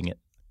elevating it.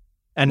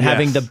 And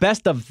having the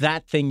best of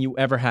that thing you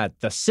ever had.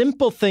 The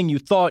simple thing you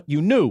thought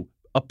you knew,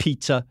 a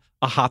pizza,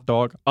 a hot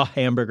dog, a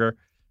hamburger,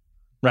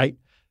 right?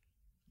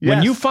 Yes,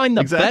 when you find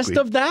the best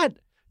of that,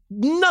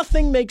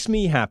 nothing makes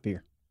me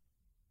happier.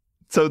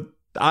 So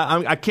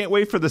I can't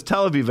wait for this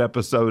Tel Aviv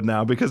episode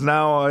now because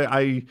now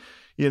I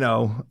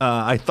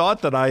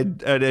thought that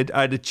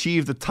I'd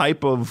achieved the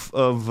type of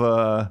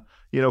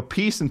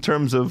peace in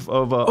terms of a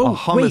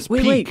hummus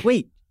peak.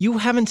 Wait. You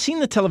haven't seen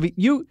the Tel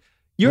Aviv.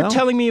 You're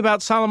telling me about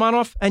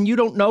Solomonov, and you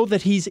don't know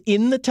that he's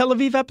in the Tel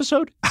Aviv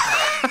episode?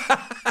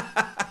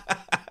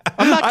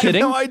 I'm not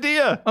kidding. I have no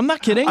idea. I'm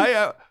not kidding.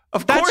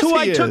 Of course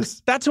he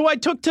is. That's who I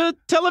took to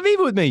Tel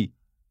Aviv with me.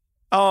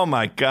 Oh,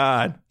 my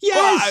God.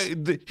 Yes.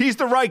 Well, he's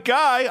the right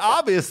guy,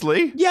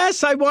 obviously.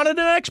 Yes, I wanted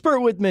an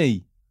expert with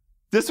me.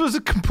 This was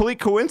a complete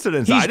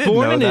coincidence. He's I didn't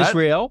born know in that.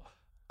 Israel.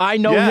 I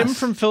know him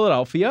from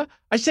Philadelphia.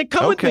 I said,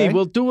 come with me.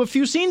 We'll do a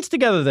few scenes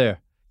together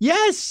there.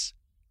 Yes.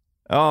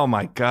 Oh,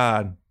 my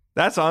God.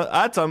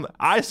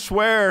 I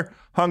swear,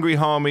 Hungry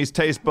Homies,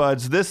 Taste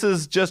Buds, this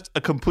is just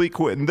a complete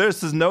coincidence.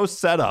 This is no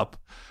setup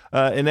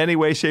in any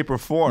way, shape, or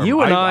form.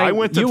 You and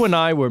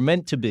I were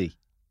meant to be.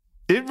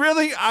 It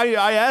really.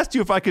 I asked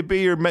you if I could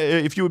be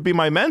if you would be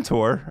my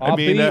mentor. I'll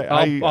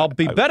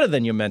be better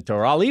than your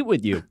mentor. I'll eat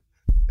with you.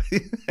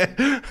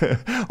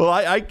 Well,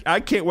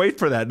 I can't wait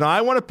for that. Now,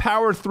 I want to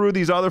power through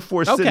these other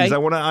 4 cities. I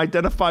want to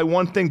identify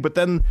one thing, but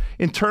then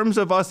in terms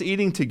of us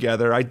eating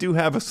together, I do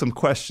have some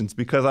questions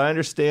because I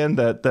understand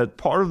that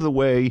part of the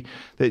way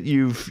that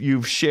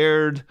you've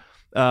shared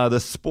the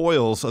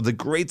spoils of the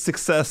great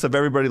success of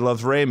Everybody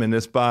Loves Raymond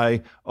is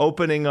by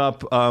opening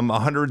up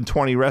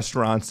 120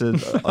 restaurants in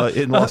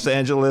Los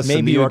Angeles, maybe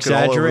and New York,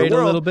 exaggerate and all over the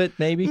world. a little bit,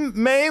 maybe.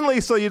 Mainly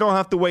so you don't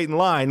have to wait in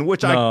line,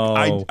 which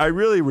I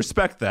really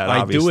respect that.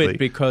 Obviously. I do it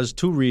because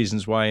 2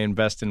 reasons why I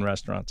invest in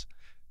restaurants.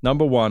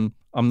 Number 1,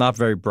 I'm not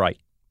very bright.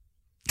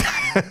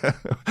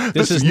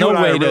 This is no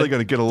way really going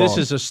to get along. This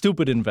is a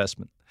stupid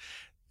investment.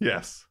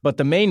 Yes, but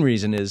the main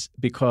reason is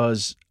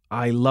because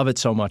I love it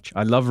so much.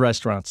 I love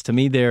restaurants. To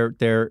me,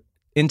 they're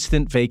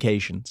instant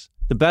vacations.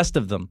 The best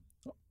of them,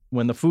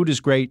 when the food is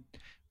great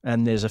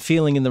and there's a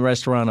feeling in the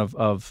restaurant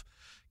of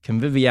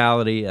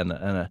conviviality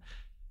and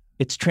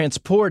it's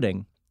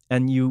transporting,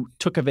 and you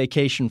took a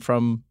vacation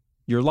from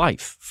your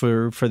life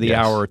for the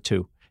hour or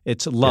 2.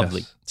 It's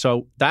lovely. Yes.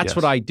 So that's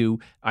what I do.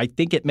 I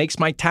think it makes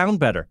my town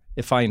better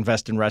if I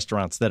invest in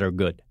restaurants that are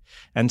good.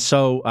 And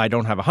so I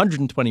don't have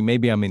 120.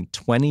 Maybe I'm in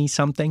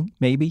 20-something,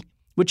 maybe,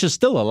 which is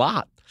still a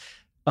lot.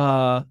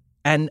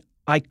 And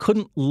I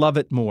couldn't love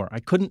it more.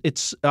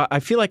 I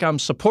feel like I'm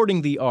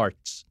supporting the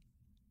arts.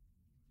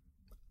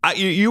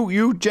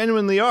 You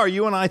genuinely are.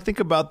 You and I think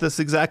about this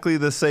exactly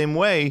the same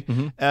way,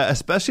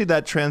 especially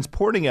that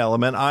transporting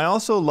element. I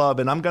also love,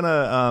 and I'm going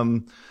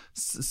to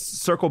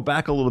circle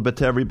back a little bit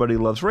to Everybody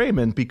Loves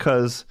Raymond,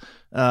 because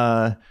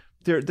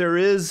there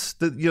is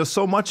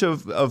so much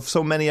of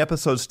so many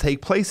episodes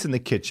take place in the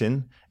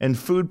kitchen, and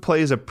food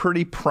plays a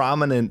pretty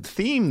prominent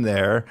theme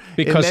there.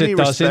 Because it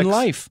does in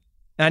life.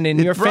 And in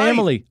your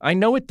family. Right. I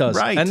know it does.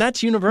 Right. And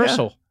that's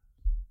universal.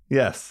 Yeah.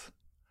 Yes.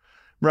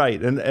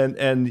 Right. And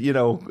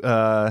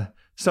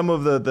some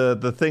of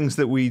the things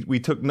that we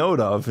took note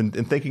of in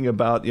thinking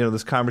about,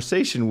 this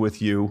conversation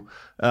with you,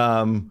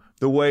 the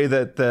way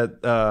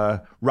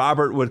that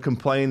Robert would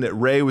complain that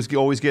Ray was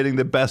always getting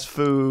the best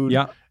food.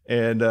 Yeah.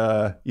 And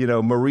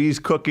Marie's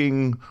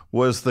cooking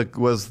was the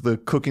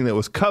cooking that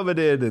was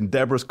coveted, and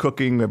Deborah's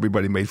cooking,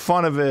 everybody made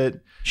fun of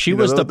it. She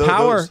was the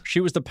power. She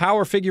was the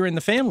power figure in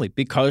the family,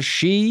 because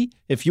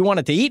if you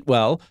wanted to eat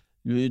well,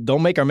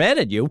 don't make her mad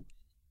at you.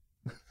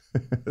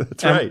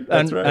 That's right.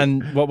 That's right.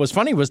 And what was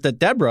funny was that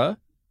Deborah,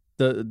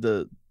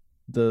 the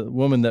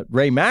woman that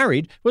Ray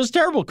married, was a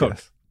terrible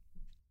cook,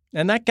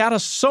 and that got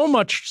us so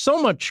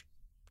much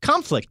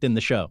conflict in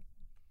the show.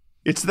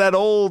 It's that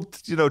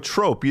old,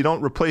 trope. You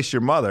don't replace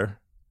your mother,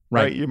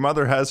 right? Your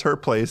mother has her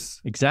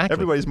place. Exactly.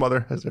 Everybody's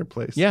mother has their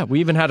place. Yeah, we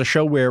even had a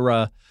show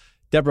where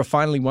Deborah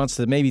finally wants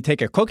to maybe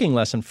take a cooking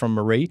lesson from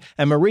Marie,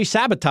 and Marie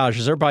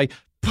sabotages her by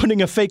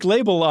putting a fake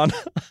label on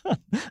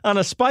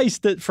a spice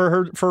for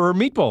her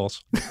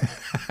meatballs.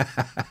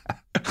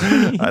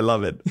 I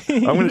love it.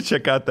 I'm going to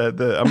check out I'm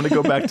going to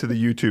go back to the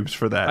YouTubes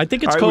for that. I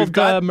think it's called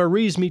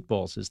Marie's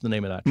Meatballs is the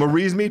name of that.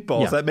 Marie's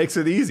Meatballs. Yeah. That makes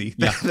it easy.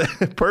 Yeah.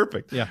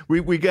 Perfect. Yeah. We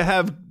have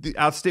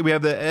we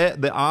have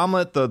the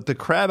omelet, the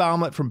crab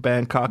omelet from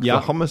Bangkok, the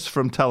hummus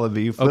from Tel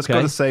Aviv. Let's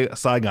go to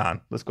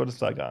Saigon. Let's go to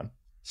Saigon.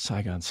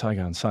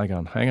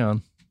 Saigon. Hang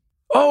on.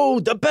 Oh,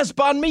 the best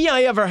banh mi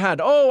I ever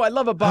had. Oh, I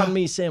love a banh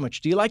mi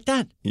sandwich. Do you like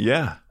that?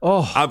 Yeah.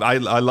 Oh, I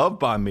love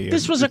banh mi.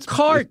 This was a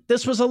cart.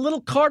 This was a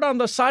little cart on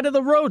the side of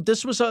the road.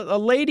 This was a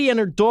lady and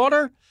her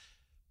daughter.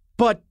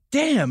 But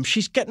damn,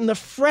 she's getting the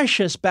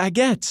freshest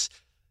baguettes.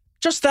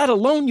 Just that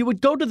alone, you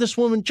would go to this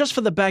woman just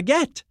for the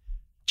baguette,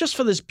 just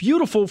for this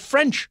beautiful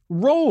French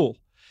roll.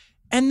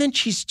 And then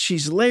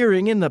she's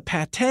layering in the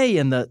pate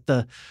and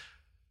the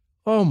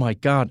oh my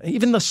God,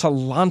 even the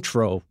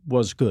cilantro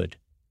was good.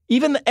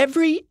 Even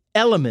every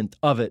element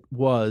of it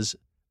was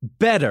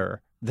better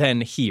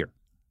than here.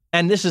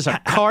 And this is a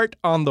cart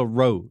on the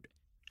road.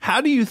 How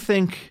do you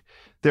think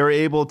they're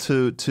able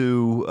to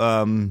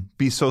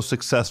be so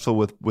successful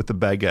with the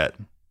baguette?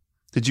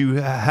 Did you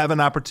have an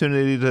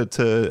opportunity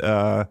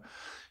to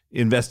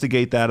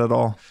investigate that at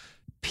all?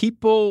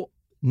 People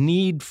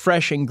need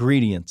fresh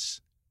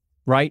ingredients,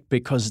 right?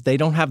 Because they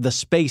don't have the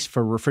space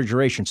for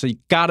refrigeration. So you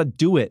got to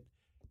do it.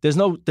 There's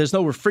no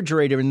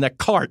refrigerator in that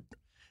cart.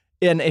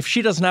 And if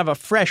she doesn't have a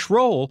fresh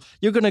roll,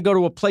 you're going to go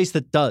to a place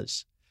that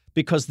does,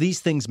 because these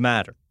things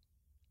matter.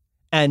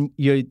 And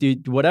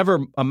whatever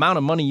amount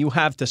of money you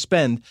have to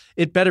spend,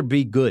 it better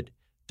be good.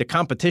 The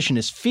competition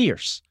is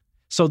fierce.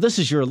 So this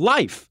is your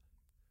life.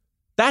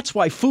 That's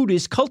why food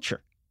is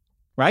culture,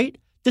 right?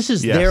 This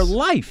is their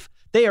life.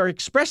 They are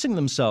expressing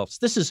themselves.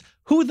 This is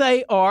who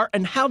they are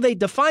and how they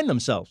define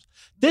themselves.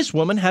 This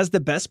woman has the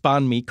best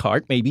banh mi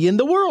cart maybe in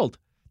the world.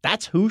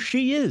 That's who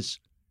she is.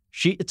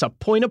 It's a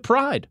point of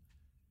pride.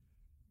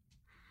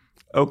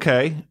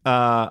 Okay.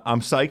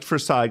 I'm psyched for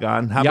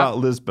Saigon. How about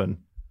Lisbon?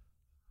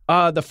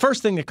 The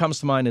first thing that comes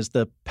to mind is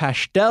the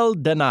pastel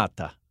de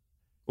nata.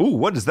 Ooh,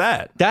 what is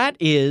that? That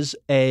is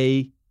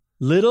a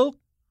little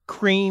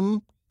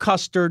cream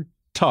custard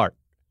tart.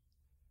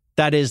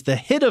 That is the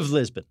hit of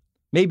Lisbon,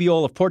 maybe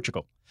all of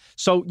Portugal.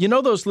 So you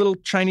know those little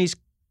Chinese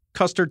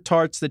custard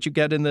tarts that you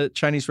get in the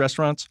Chinese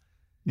restaurants?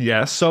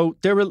 Yes. So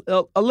they're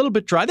a little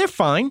bit dry. They're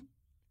fine.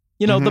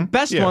 You know, the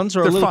best ones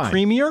are a little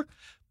creamier.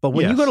 But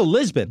when you go to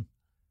Lisbon,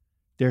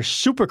 they're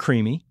super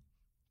creamy.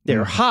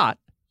 They're hot.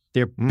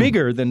 They're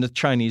bigger than the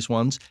Chinese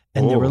ones,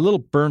 and they're a little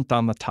burnt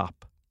on the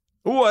top.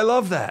 Oh, I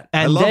love that.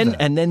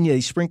 And then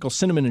they sprinkle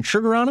cinnamon and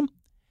sugar on them,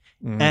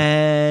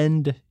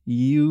 and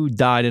you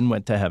died and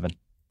went to heaven.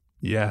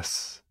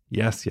 Yes.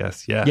 Yes,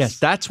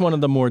 that's one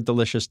of the more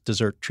delicious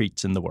dessert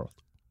treats in the world.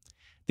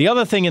 The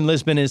other thing in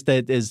Lisbon is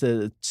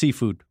the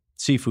seafood.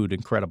 Seafood,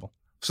 incredible.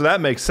 So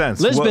that makes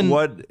sense.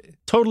 Lisbon,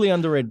 totally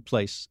underrated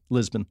place.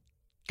 Lisbon,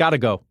 gotta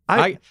go.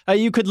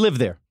 You could live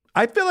there.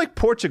 I feel like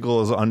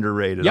Portugal is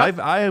underrated. Yep.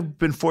 I've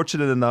been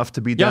fortunate enough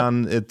to be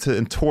down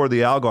and tour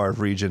the Algarve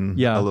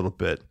region a little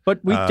bit.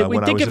 But we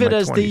think of it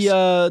as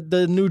 20s.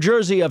 the New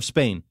Jersey of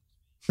Spain.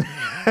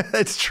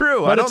 It's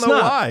true. But I don't know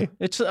why.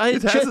 It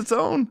has its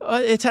own.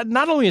 It's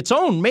not only its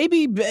own,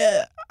 maybe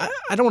I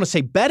don't want to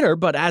say better,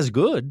 but as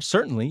good.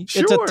 Certainly,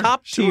 sure, it's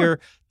a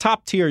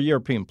top tier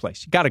European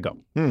place. You got to go.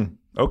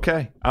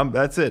 Okay,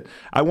 that's it.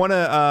 I want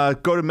to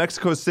go to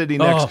Mexico City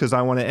next because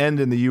I want to end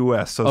in the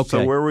U.S. So what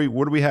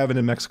are we having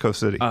in Mexico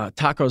City?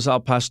 Tacos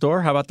al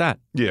pastor. How about that?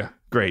 Yeah,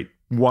 great,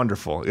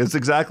 wonderful.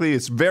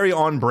 It's very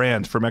on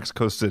brand for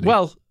Mexico City.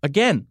 Well,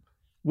 again,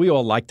 we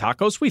all like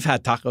tacos. We've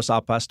had tacos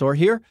al pastor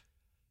here.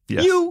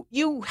 Yes.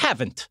 You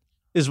haven't,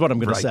 is what I'm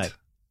going to say.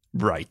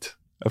 Right,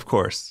 of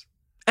course.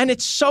 And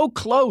it's so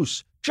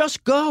close.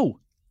 Just go.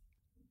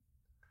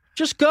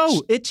 Just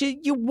go.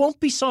 You won't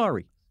be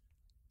sorry.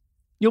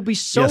 You'll be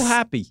so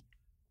happy.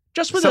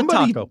 Just with a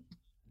taco.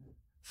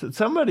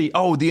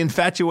 The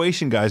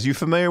Infatuation Guys. You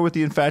familiar with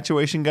the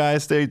Infatuation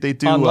Guys? They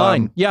do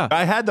online.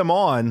 I had them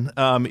on.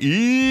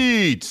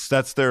 Eats.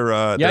 That's their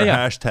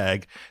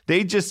hashtag.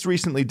 They just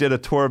recently did a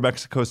tour of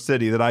Mexico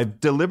City that I've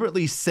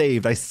deliberately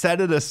saved. I set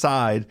it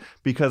aside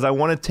because I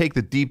want to take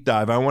the deep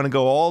dive. I want to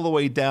go all the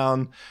way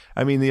down.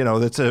 I mean,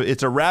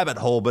 it's a rabbit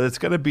hole, but it's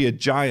going to be a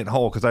giant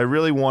hole because I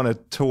really want to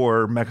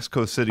tour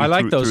Mexico City. I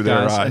like those through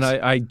their guys,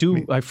 eyes.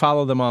 and I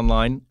follow them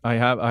online.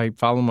 I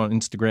follow them on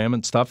Instagram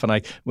and stuff.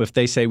 And if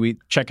they say we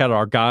check out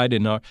our guide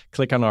and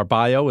click on our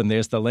bio and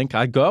there's the link,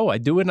 I do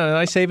it and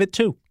I save it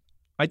too.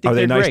 I think are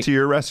they nice great. to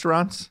your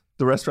restaurants?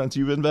 The restaurants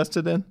you've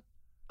invested in?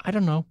 I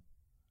don't know.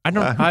 I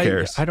don't. Who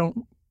cares? I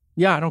don't.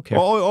 Yeah, I don't care.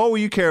 All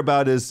you care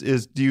about is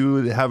do you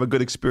have a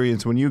good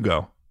experience when you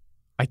go?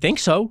 I think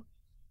so.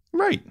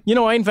 Right.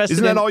 I invested.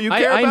 Isn't that all you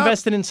care about? I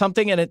invested in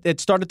something and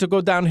it started to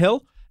go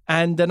downhill,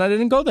 and then I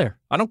didn't go there.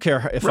 I don't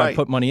care if I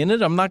put money in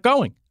it. I'm not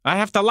going. I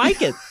have to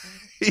like it.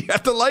 You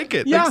have to like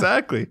it. Yeah.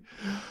 Exactly.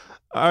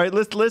 All right,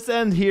 let's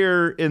end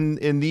here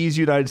in these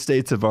United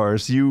States of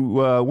ours. You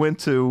went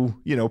to,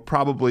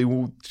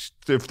 probably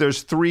if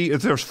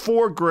there's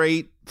 4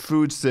 great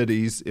food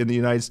cities in the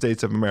United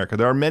States of America.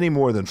 There are many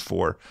more than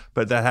 4,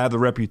 but that have the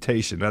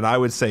reputation. And I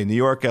would say New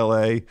York,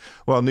 L.A.,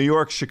 New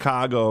York,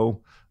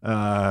 Chicago,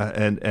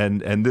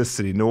 and this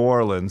city, New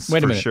Orleans,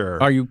 Wait a minute.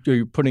 sure. Are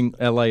you putting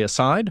L.A.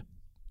 aside?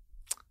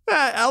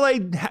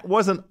 L.A.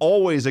 wasn't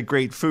always a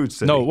great food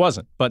city. No, it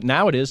wasn't. But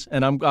now it is,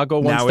 and I'll go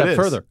one step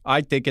further.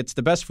 I think it's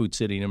the best food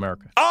city in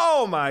America.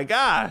 Oh my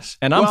gosh!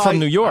 And I'm from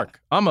New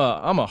York. I'm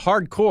a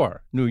hardcore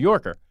New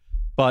Yorker.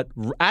 But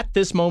at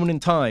this moment in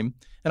time,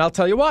 and I'll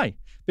tell you why,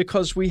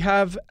 because we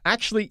have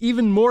actually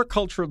even more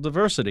cultural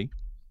diversity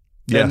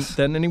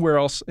than anywhere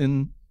else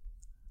in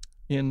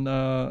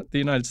the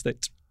United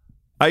States.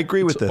 I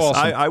agree with this.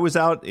 Awesome. I was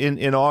out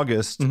in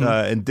August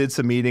and did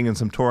some eating and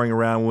some touring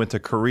around. Went to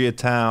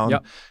Koreatown.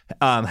 Yep.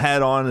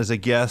 Had on as a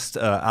guest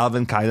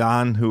Alvin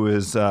Kailan, who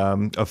is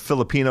of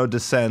Filipino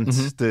descent,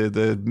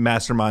 the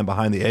mastermind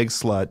behind the Egg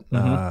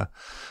Slut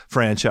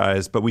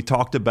franchise. But we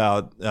talked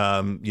about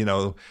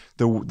the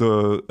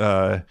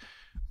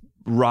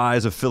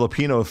rise of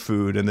Filipino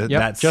food and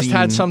that just scene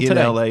had some in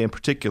today. LA in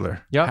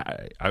particular.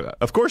 Yeah,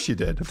 of course you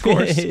did. Of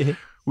course.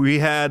 We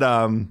had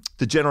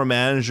the general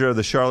manager of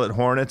the Charlotte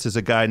Hornets is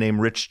a guy named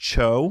Rich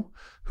Cho,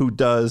 who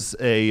does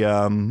a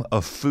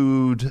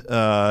food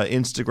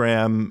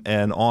Instagram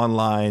and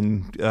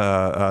online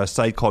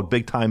site called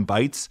Big Time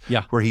Bites,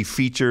 where he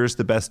features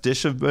the best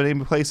dish of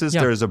many places.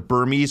 Yeah. There's a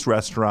Burmese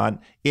restaurant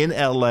in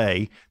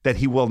L.A. that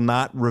he will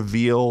not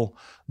reveal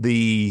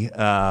the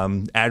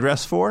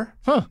address for.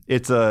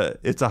 It's a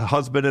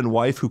husband and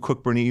wife who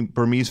cook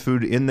Burmese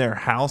food in their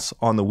house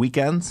on the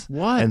weekends.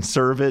 What? And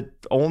serve it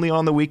only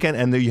on the weekend,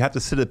 and then you have to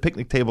sit at a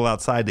picnic table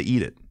outside to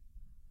eat it.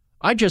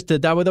 I just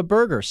did that with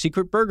a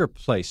secret burger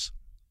place.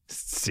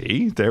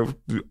 See, they're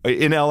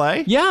in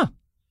L.A.? Yeah.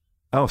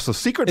 Oh, so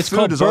secret It's food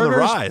called is Burgers, on the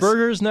rise.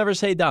 Burgers Never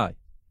Say Die.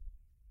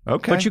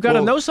 Okay. But you got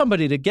to know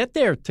somebody to get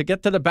there, to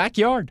get to the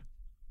backyard.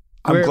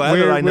 I'm glad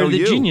that I know where the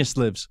you. genius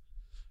lives.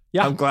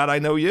 Yeah. I'm glad I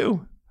know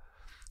you.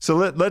 So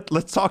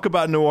let's talk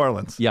about New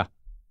Orleans. Yeah.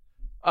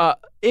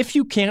 If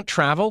you can't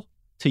travel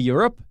to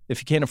Europe,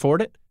 if you can't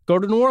afford it, go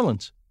to New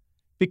Orleans,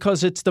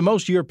 because it's the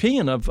most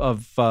European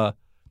of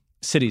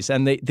cities,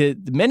 and the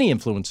many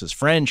influences: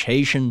 French,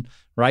 Haitian,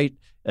 right,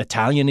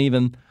 Italian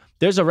even.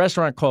 There's a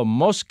restaurant called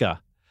Mosca,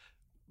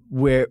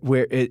 where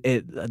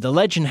the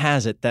legend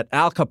has it that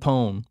Al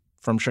Capone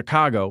from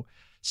Chicago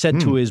said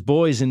to his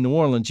boys in New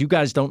Orleans, "You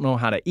guys don't know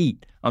how to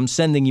eat. I'm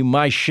sending you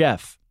my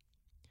chef,"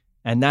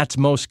 and that's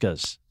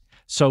Mosca's.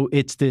 So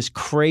it's this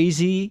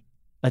crazy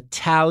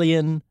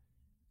Italian,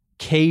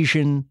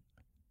 Cajun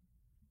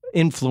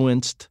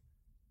influenced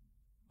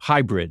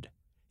hybrid.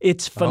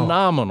 It's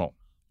phenomenal.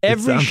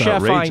 Every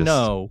chef outrageous. I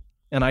know,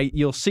 and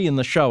you'll see in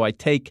the show, I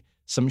take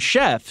some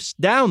chefs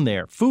down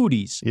there,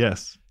 foodies.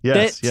 Yes.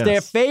 It's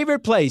their favorite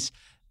place.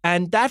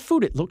 And that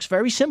food, it looks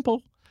very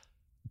simple,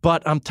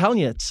 but I'm telling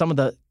you, it's some of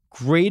the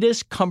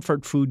greatest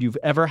comfort food you've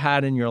ever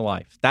had in your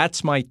life.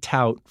 That's my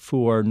tout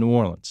for New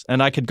Orleans.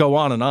 And I could go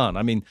on and on.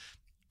 I mean,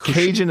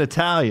 Cajun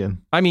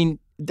Italian. I mean,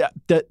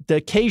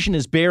 the Cajun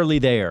is barely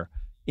there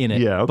in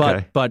it. Yeah,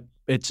 okay. But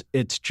it's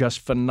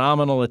just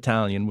phenomenal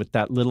Italian with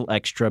that little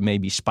extra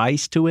maybe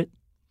spice to it.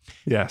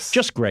 Yes.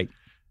 Just great.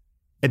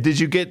 And did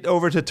you get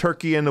over to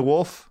Turkey and the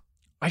Wolf?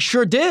 I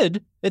sure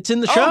did. It's in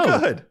the show. Oh,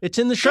 good. It's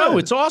in the show. Good.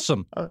 It's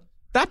awesome.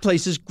 That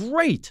place is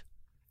great.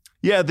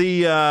 Yeah,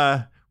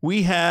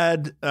 we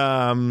had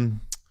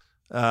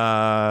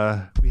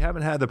we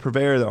haven't had the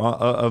purveyor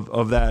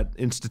of that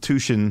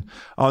institution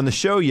on the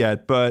show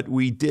yet, but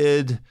we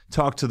did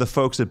talk to the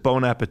folks at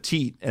Bon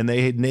Appetit, and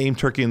they had named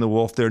Turkey and the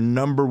Wolf their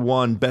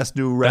 #1 best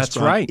new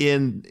restaurant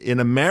in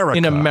America.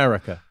 In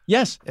America.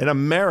 Yes. In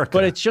America.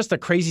 But it's just a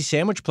crazy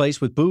sandwich place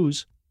with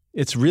booze.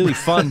 It's really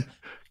fun.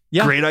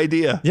 Yeah. Great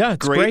idea. Yeah,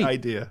 it's great great.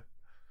 idea.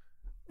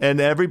 And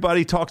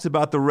everybody talks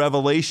about the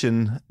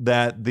revelation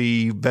that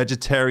the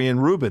vegetarian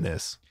Reuben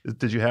is.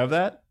 Did you have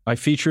that? I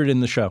featured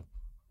in the show.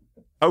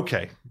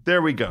 Okay,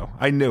 there we go.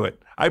 I knew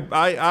it.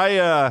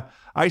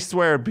 I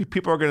swear,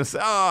 people are going to say,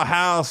 "Oh,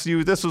 House,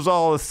 this was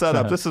all a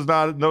setup. This is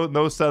not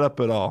no setup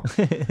at all."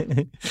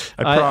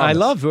 I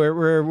love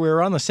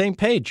we're on the same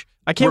page.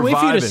 I can't wait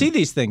for you to vibing. see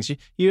these things.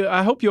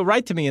 I hope you'll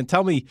write to me and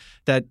tell me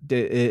that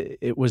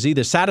it was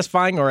either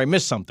satisfying or I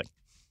missed something.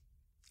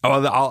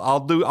 Oh,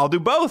 I'll do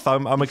both.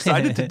 I'm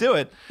excited to do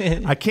it.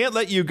 I can't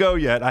let you go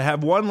yet. I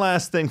have one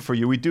last thing for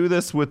you. We do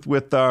this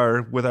with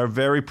our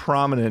very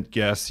prominent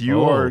guests.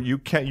 You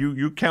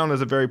count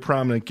as a very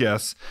prominent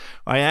guest.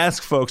 I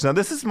ask folks. Now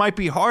this might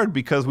be hard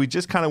because we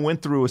just kind of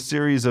went through a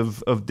series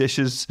of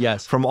dishes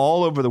from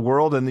all over the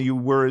world, and you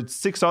were at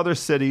 6 other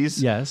cities.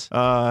 Yes.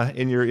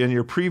 In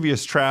your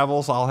previous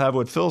travels, I'll have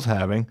what Phil's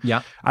having.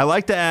 Yeah. I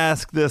like to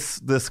ask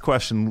this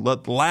question: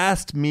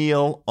 last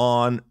meal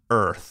on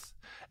Earth.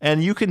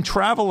 And you can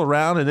travel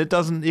around, and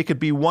it could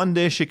be 1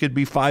 dish, it could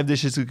be 5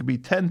 dishes, it could be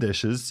 10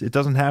 dishes. It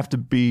doesn't have to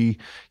be,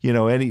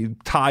 any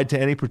tied to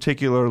any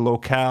particular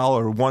locale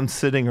or one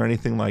sitting or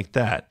anything like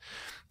that.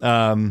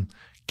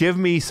 Give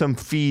me some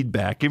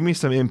feedback. Give me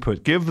some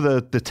input. Give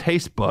the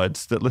taste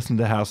buds that listen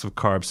to House of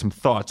Carbs some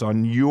thoughts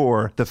on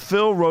the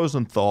Phil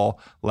Rosenthal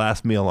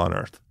last meal on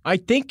Earth. I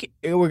think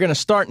we're going to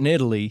start in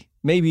Italy,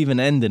 maybe even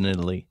end in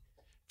Italy.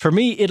 For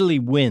me, Italy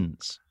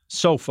wins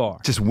so far.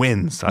 Just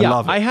wins. I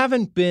love it. I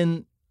haven't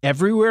been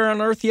everywhere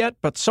on Earth yet,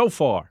 but so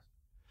far.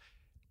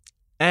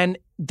 And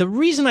the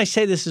reason I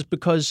say this is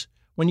because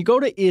when you go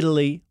to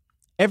Italy,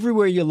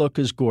 everywhere you look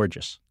is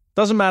gorgeous.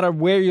 Doesn't matter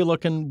where you're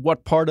looking,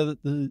 what part of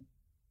the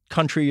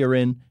country you're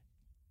in.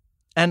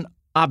 And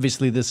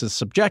obviously this is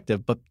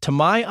subjective, but to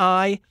my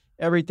eye,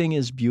 everything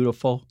is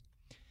beautiful.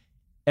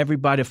 Every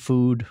bite of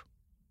food,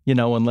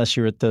 unless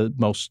you're at the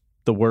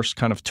worst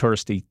kind of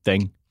touristy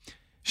thing.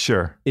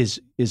 Sure. Is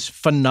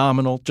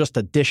phenomenal. Just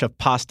a dish of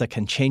pasta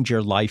can change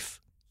your life.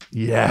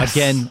 Yes.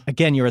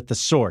 Again, you're at the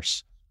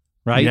source,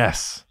 right?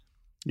 Yes.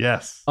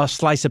 A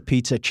slice of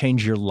pizza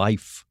change your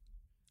life.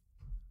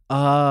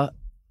 And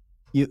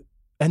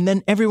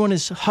then everyone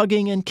is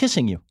hugging and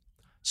kissing you.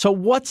 So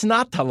what's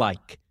not to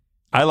like?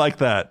 I like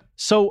that.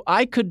 So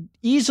I could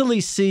easily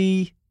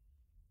see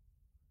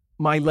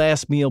my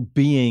last meal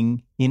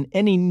being in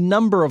any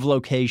number of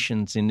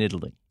locations in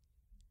Italy.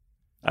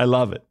 I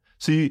love it.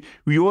 So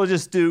we'll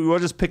just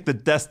pick the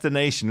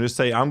destination. Just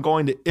say, I'm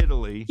going to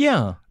Italy.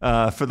 Yeah.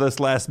 For this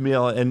last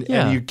meal, and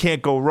you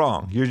can't go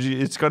wrong.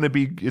 It's gonna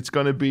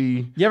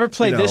be. You ever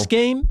play this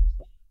game?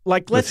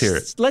 Like let's hear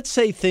it. Let's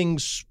say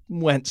things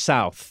went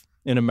south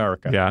in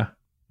America.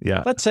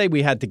 Yeah. Let's say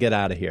we had to get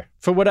out of here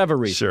for whatever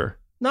reason. Sure.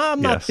 No,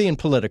 I'm not being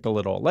political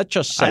at all. Let's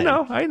just say. I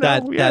know.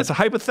 It's a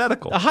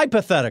hypothetical. A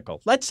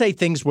hypothetical. Let's say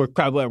things were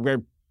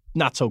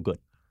not so good.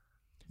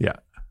 Yeah.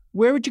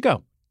 Where would you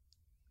go?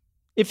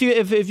 If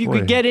you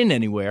could get in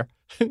anywhere,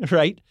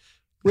 right?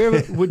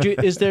 Where would you?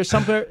 Is there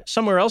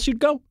somewhere else you'd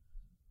go?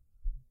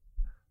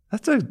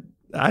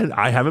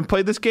 I haven't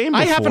played this game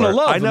before. I happen to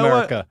love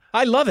America.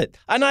 I love it,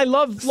 and I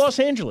love Los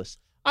Angeles.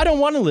 I don't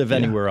want to live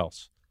anywhere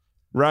else.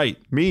 Right.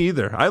 Me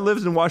either. I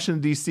lived in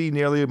Washington, D.C.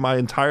 nearly my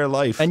entire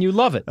life. And you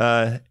love it.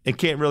 And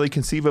can't really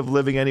conceive of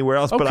living anywhere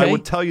else. Okay. But I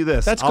would tell you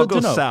this. That's I'll good go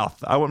to know.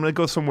 south. I'm going to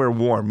go somewhere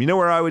warm. You know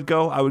where I would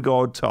go? I would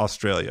go to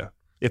Australia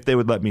if they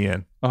would let me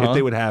in, if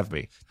they would have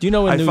me. Do you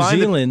know in New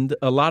Zealand,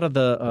 a lot of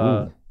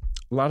the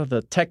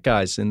tech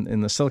guys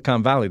in the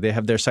Silicon Valley, they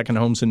have their second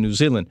homes in New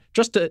Zealand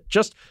just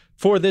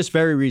for this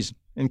very reason,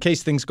 in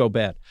case things go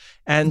bad.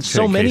 And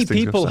so many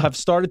people have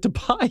started to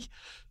buy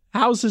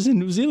houses in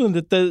New Zealand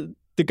that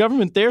the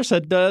government there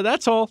said,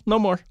 that's all, no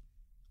more.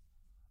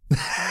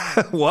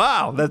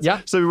 Wow.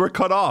 So we were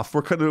cut off.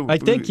 I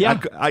think, yeah.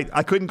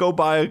 I couldn't go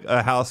buy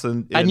a house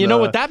in and you know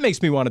what that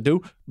makes me want to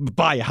do?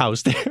 Buy a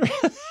house there.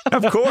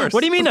 Of course.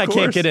 What do you mean I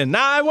can't get in? Nah,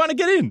 I want to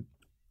get in.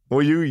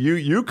 Well,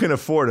 you can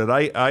afford it.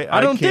 I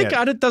don't can't.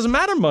 think it doesn't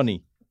matter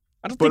money.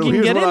 I don't think you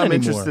can get in anymore.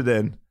 Here's what I'm interested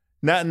in.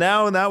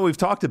 Now we've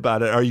talked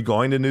about it. Are you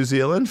going to New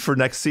Zealand for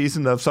next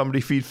season of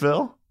Somebody Feed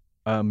Phil?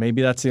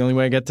 Maybe that's the only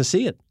way I get to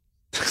see it.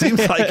 Seems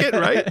like it,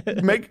 right?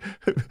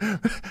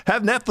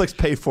 Have Netflix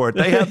pay for it.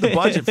 They have the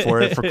budget for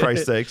it, for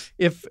Christ's sakes.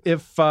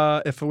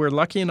 If we're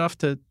lucky enough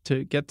to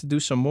get to do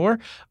some more,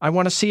 I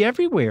want to see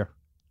everywhere.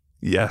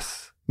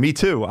 Yes, me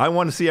too. I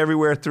want to see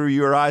everywhere through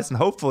your eyes, and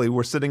hopefully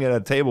we're sitting at a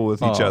table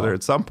with each other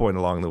at some point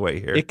along the way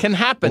here. It can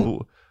happen.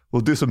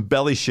 We'll do some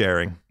belly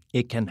sharing.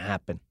 It can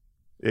happen.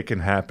 It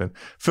can happen.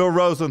 Phil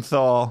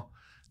Rosenthal,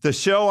 the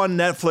show on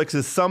Netflix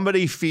is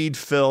Somebody Feed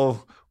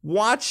Phil.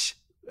 Watch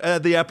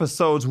the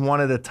episodes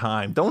one at a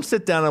time. Don't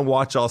sit down and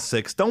watch all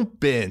 6. Don't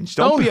binge.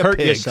 Don't be a hurt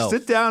pig. Yourself.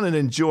 Sit down and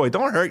enjoy.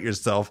 Don't hurt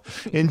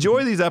yourself.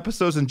 Enjoy these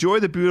episodes. Enjoy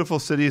the beautiful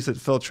cities that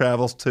Phil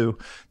travels to.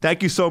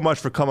 Thank you so much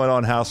for coming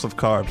on House of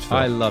Carbs, Phil.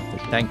 I loved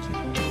it. Thank you.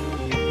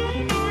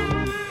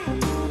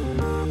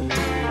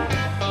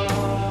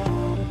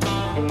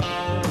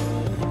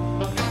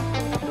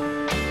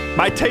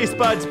 My taste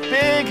buds,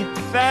 big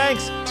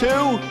thanks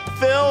to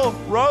Phil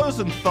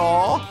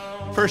Rosenthal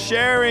for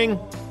sharing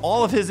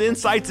all of his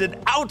insights and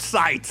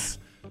outsights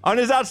on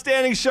his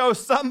outstanding show,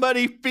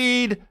 Somebody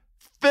Feed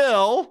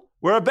Phil.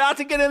 We're about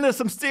to get into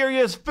some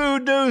serious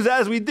food news,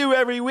 as we do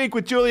every week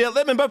with Juliet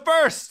Littman. But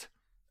first,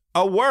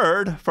 a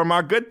word from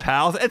our good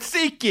pals at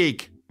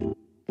SeatGeek.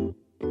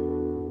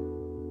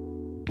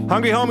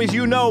 Hungry homies,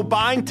 you know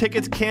buying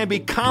tickets can be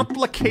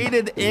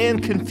complicated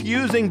and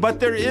confusing, but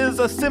there is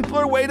a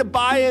simpler way to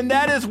buy, and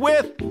that is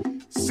with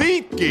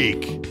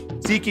SeatGeek.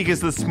 SeatGeek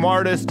is the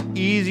smartest,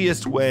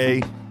 easiest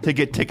way to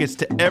get tickets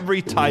to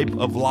every type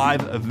of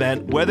live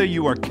event, whether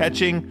you are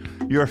catching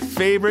your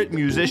favorite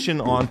musician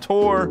on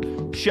tour,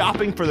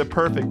 shopping for the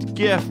perfect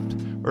gift,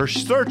 or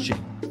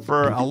searching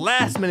for a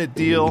last-minute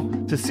deal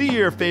to see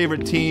your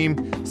favorite team.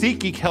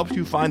 SeatGeek helps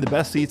you find the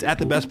best seats at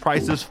the best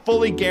prices,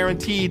 fully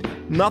guaranteed.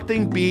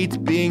 Nothing beats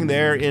being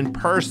there in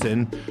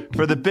person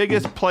for the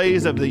biggest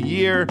plays of the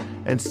year,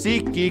 and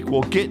SeatGeek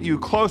will get you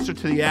closer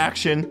to the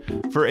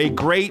action for a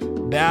great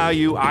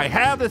value. I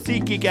have the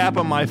SeatGeek app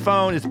on my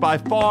phone. It's by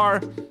far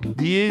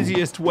the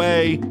easiest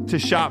way to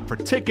shop for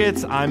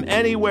tickets. I'm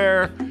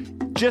anywhere,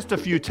 just a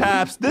few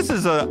taps. This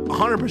is a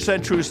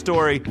 100% true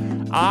story.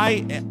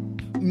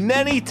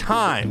 Many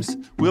times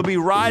will be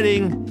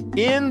riding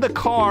in the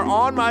car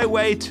on my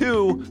way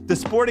to the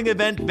sporting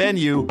event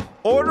venue,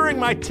 ordering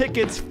my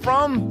tickets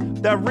from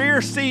the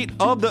rear seat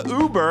of the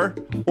Uber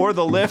or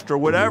the Lyft or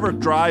whatever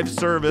drive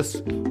service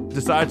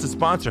decides to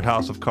sponsor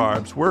House of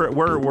Carbs.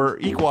 We're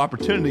equal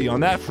opportunity on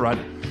that front.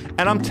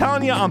 And I'm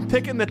telling you, I'm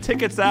picking the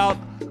tickets out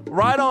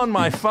right on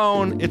my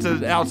phone. It's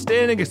an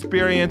outstanding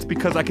experience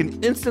because I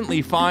can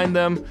instantly find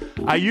them.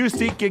 I use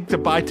SeatGeek to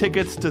buy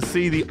tickets to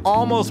see the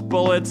Almost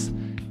Bullets.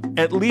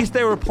 At least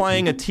they were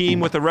playing a team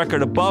with a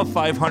record above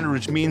 500,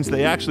 which means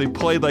they actually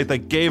played like they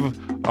gave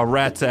a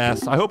rat's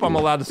ass. I hope I'm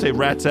allowed to say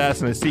rat's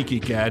ass in a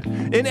SeatGeek ad.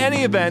 In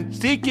any event,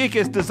 SeatGeek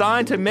is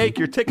designed to make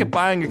your ticket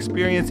buying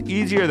experience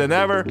easier than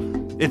ever.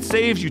 It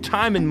saves you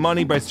time and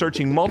money by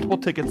searching multiple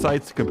ticket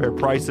sites to compare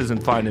prices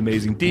and find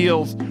amazing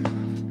deals.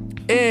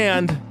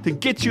 And to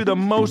get you the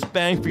most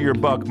bang for your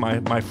buck,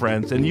 my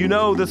friends. And you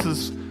know this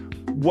is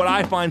what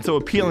I find so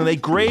appealing. They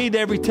grade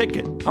every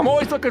ticket. I'm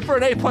always looking for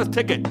an A+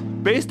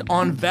 ticket based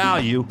on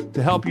value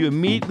to help you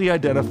immediately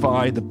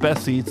identify the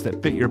best seats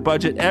that fit your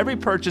budget. Every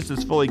purchase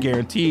is fully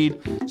guaranteed,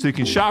 so you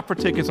can shop for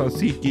tickets on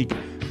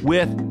SeatGeek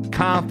with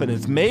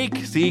confidence. Make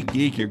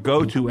SeatGeek your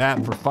go-to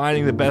app for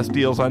finding the best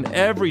deals on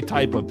every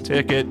type of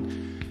ticket,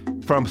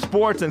 from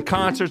sports and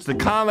concerts to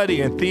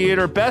comedy and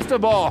theater. Best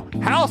of all,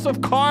 House of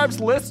Carbs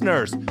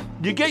listeners,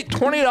 you get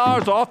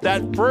 $20 off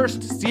that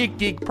first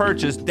SeatGeek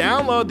purchase.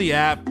 Download the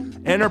app,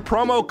 enter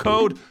promo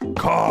code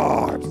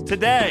CARBS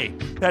today.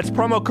 That's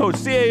promo code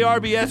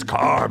CARBS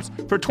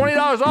CARBS for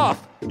 $20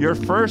 off your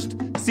first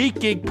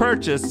SeatGeek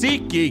purchase.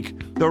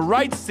 SeatGeek, the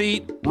right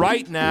seat,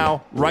 right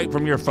now, right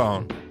from your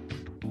phone.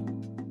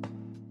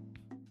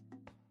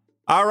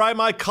 All right,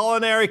 my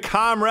culinary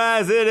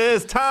comrades, it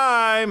is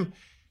time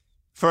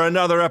for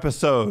another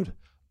episode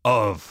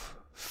of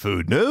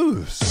Food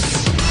News.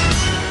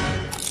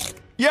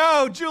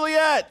 Yo,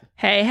 Juliet.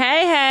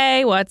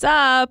 Hey, what's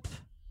up?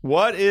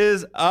 What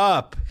is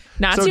up?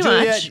 Not so, too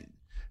Juliet, much.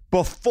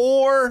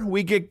 Before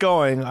we get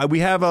going,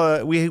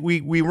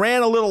 we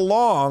ran a little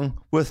long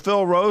with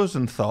Phil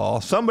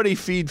Rosenthal. Somebody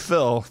feed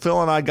Phil.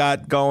 Phil and I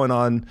got going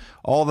on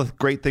all the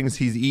great things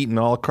he's eaten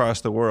all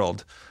across the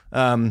world.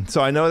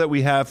 So I know that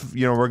we have,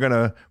 we're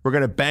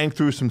gonna bang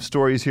through some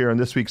stories here on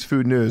this week's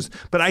Food News.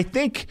 But I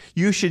think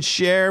you should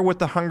share with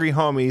the Hungry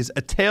Homies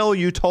a tale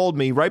you told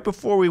me right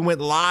before we went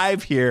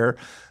live here.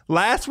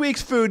 Last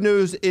week's Food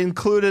News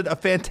included a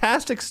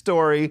fantastic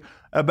story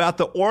about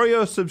the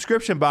Oreo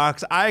subscription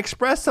box. I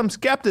expressed some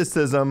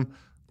skepticism.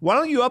 Why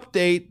don't you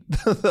update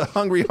the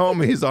Hungry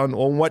Homies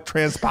on what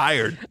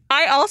transpired?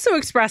 I also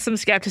expressed some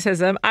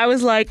skepticism. I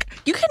was like,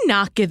 you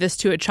cannot give this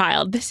to a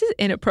child. This is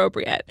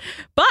inappropriate.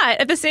 But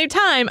at the same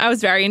time, I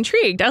was very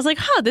intrigued. I was like,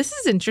 this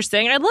is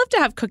interesting. I'd love to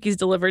have cookies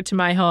delivered to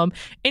my home.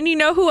 And you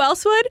know who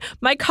else would?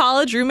 My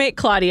college roommate,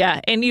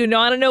 Claudia. And you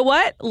want to know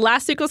what?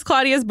 Last week was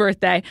Claudia's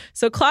birthday.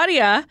 So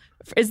Claudia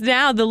is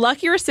now the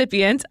lucky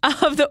recipient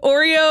of the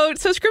Oreo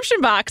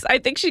subscription box. I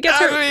think she gets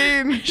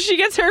she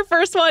gets her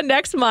first one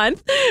next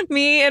month.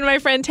 Me and my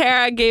friend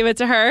Tara gave it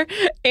to her,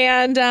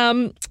 and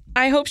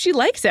I hope she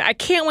likes it. I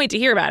can't wait to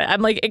hear about it.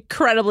 I'm like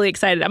incredibly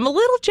excited. I'm a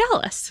little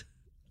jealous.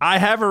 I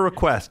have a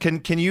request.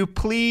 Can you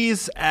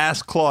please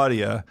ask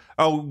Claudia?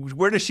 Oh,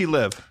 where does she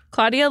live?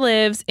 Claudia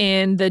lives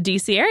in the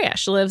D.C. area.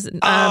 She lives in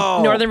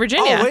Northern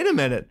Virginia. Oh, wait a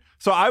minute.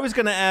 So I was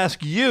going to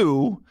ask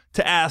you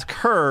to ask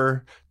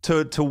her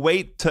to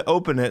wait to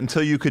open it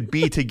until you could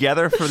be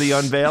together for the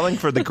unveiling,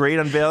 for the great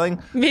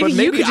unveiling. Maybe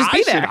you could just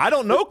be there. I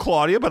don't know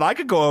Claudia, but I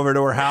could go over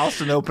to her house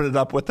and open it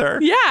up with her.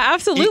 Yeah,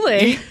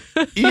 absolutely.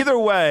 Either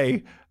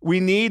way,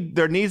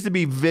 there needs to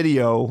be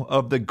video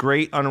of the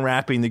great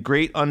unwrapping, the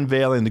great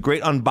unveiling, the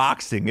great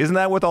unboxing. Isn't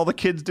that what all the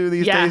kids do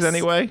these days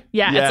anyway?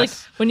 Yeah, yes.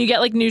 It's like when you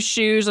get like new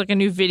shoes, like a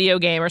new video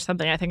game or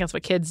something. I think that's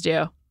what kids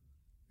do.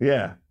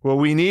 Yeah. Well,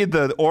 we need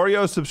the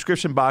Oreo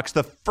subscription box,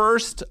 the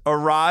first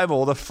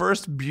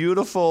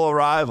beautiful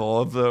arrival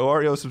of the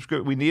Oreo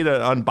subscription. We need an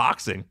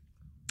unboxing.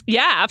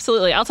 Yeah,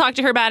 absolutely. I'll talk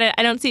to her about it.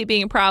 I don't see it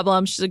being a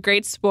problem. She's a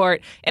great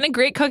sport and a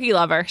great cookie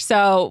lover.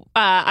 So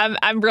I'm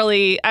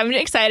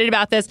excited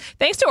about this.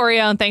 Thanks to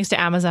Oreo and thanks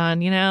to Amazon,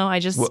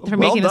 for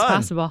making this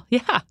possible.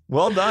 Yeah.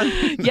 Well done.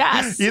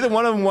 Yes. Either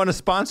one of them want to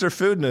sponsor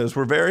Food News.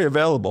 We're very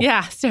available.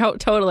 Yeah,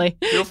 totally.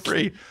 Feel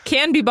free.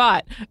 Can be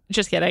bought.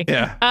 Just kidding.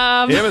 Yeah.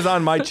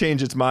 Amazon might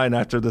change its mind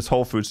after this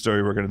Whole Food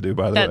story we're going to do,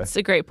 by the way. That's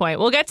a great point.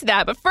 We'll get to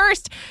that. But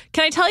first,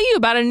 can I tell you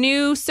about a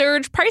new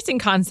surge pricing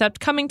concept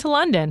coming to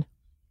London?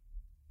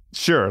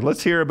 Sure.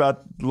 Let's hear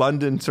about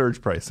London surge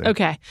pricing.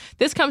 Okay.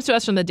 This comes to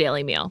us from the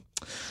Daily Mail.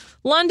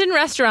 London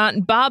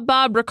restaurant Bob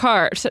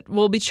Ricard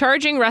will be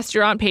charging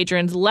restaurant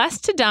patrons less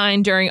to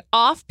dine during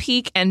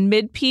off-peak and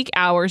mid-peak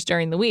hours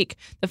during the week.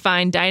 The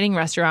fine dining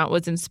restaurant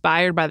was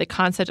inspired by the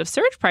concept of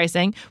surge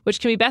pricing, which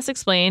can be best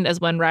explained as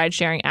when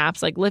ride-sharing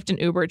apps like Lyft and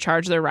Uber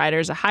charge their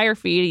riders a higher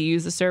fee to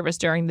use the service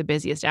during the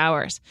busiest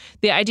hours.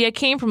 The idea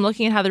came from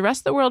looking at how the rest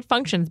of the world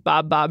functions,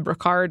 Bob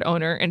Ricard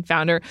owner and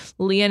founder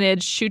Leonid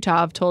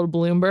Shutov told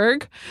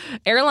Bloomberg.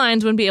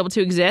 Airlines wouldn't be able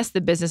to exist.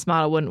 The business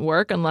model wouldn't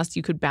work unless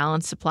you could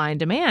balance supply and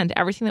demand.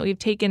 Everything that we've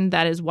taken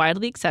that is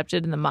widely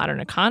accepted in the modern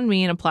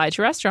economy and applied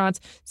to restaurants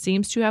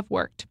seems to have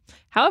worked.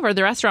 However,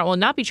 the restaurant will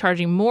not be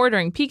charging more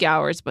during peak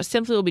hours, but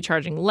simply will be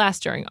charging less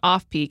during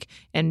off-peak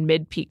and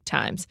mid-peak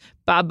times.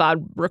 Bob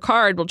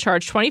Ricard will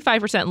charge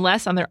 25%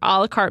 less on their a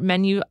la carte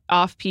menu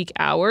off-peak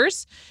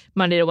hours,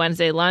 Monday to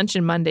Wednesday lunch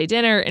and Monday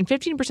dinner, and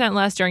 15%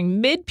 less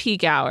during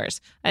mid-peak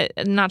hours. I'm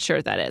not sure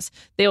what that is.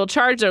 They will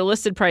charge their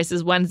listed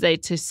prices Wednesday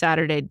to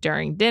Saturday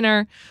during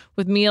dinner,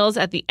 with meals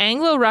at the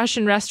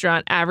Anglo-Russian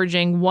restaurant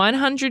averaging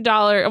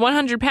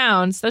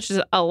 £100, which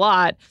is a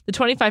lot. The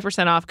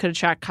 25% off could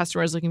attract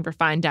customers looking for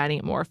fine dining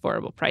at more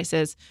affordable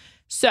prices.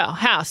 So,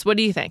 House, what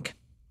do you think?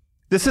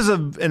 This is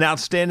an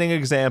outstanding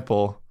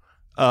example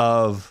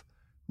of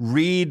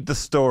read the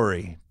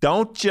story.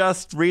 Don't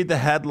just read the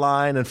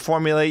headline and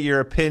formulate your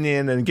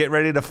opinion and get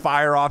ready to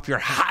fire off your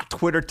hot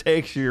Twitter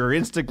takes, your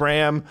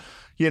Instagram,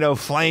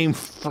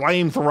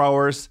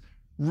 flamethrowers.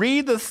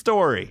 Read the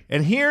story.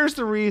 And here's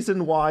the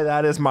reason why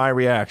that is my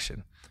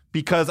reaction.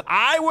 Because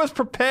I was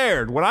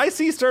prepared. When I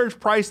see surge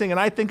pricing and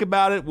I think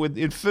about it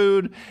in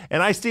food,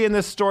 and I see in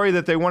this story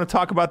that they want to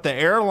talk about the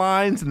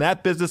airlines and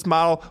that business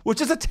model,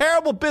 which is a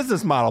terrible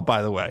business model,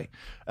 by the way.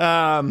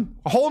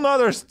 A whole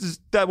nother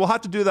that we'll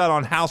have to do that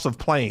on House of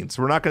Planes.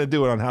 We're not going to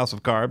do it on House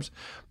of Carbs.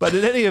 But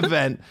in any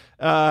event,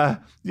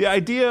 the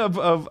idea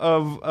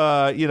of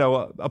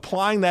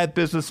applying that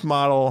business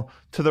model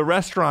to the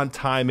restaurant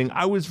timing,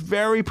 I was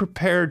very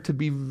prepared to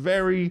be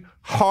very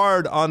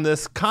hard on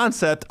this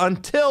concept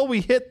until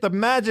we hit the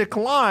magic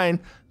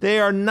line. They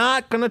are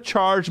not going to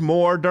charge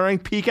more during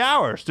peak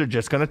hours. They're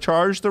just going to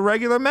charge the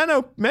regular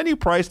menu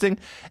pricing.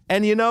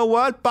 And you know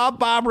what? Bob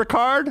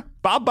Ricard?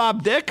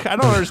 Bob Dick? I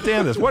don't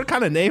understand this. What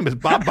kind of name is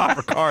Bob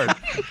Ricard?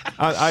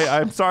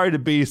 I'm sorry to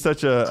be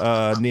such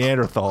a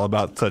Neanderthal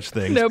about such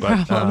things. No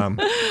problem.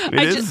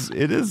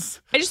 It is.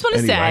 I just want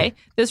to say,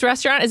 this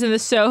restaurant is in the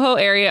Soho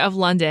area of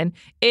London.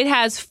 It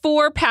has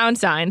 4 pound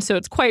signs, so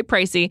it's quite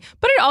pricey,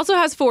 but it also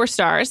has 4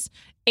 stars.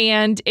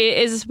 And it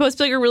is supposed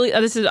to be like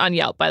this is on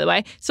Yelp, by the way,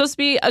 it's supposed to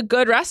be a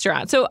good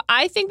restaurant. So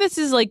I think this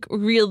is like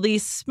really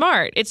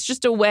smart. It's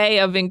just a way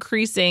of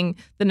increasing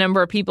the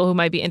number of people who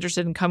might be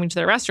interested in coming to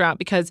the restaurant,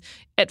 because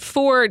at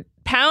 4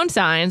 pound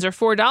signs or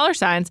 $4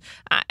 signs,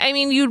 I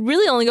mean, you'd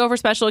really only go for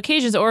special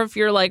occasions or if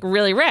you're like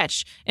really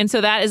rich. And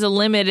so that is a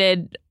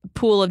limited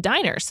pool of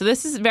diners. So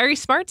this is very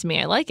smart to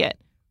me. I like it.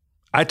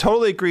 I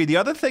totally agree. The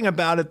other thing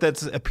about it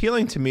that's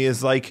appealing to me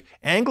is like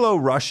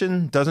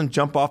Anglo-Russian doesn't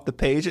jump off the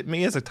page at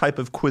me as a type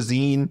of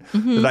cuisine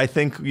that I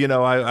think,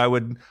 I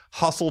would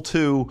hustle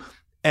to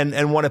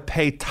and want to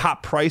pay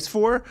top price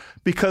for,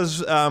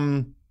 because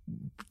in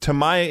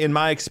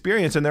my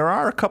experience, and there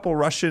are a couple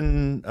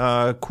Russian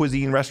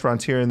cuisine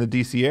restaurants here in the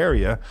DC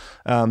area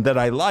that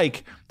I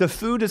like. The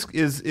food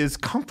is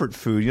comfort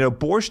food.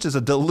 Borscht is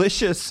a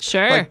delicious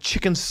like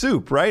chicken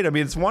soup, right? I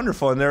mean, it's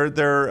wonderful, and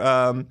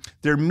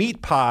their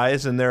meat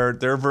pies and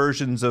their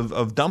versions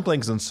of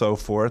dumplings and so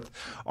forth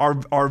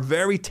are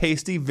very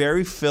tasty,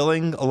 very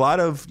filling. A lot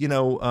of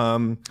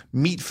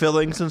meat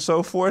fillings and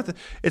so forth.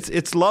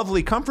 It's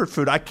lovely comfort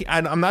food.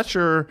 I'm not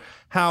sure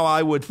how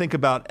I would think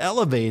about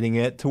elevating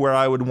it to where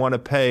I would want to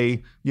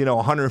pay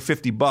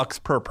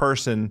 $150 per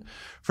person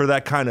for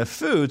that kind of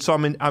food. So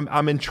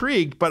I'm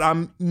intrigued, but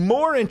I'm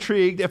more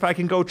intrigued if I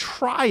can go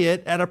try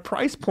it at a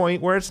price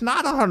point where it's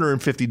not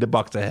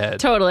 $150 a head.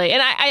 Totally.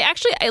 And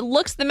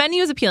the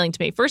menu is appealing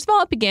to me. First of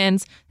all, it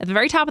begins at the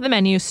very top of the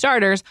menu,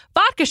 starters,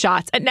 vodka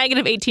shots at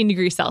negative 18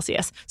 degrees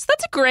Celsius. So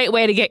that's a great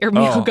way to get your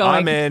meal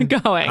going. I'm in.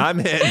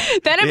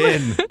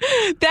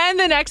 Then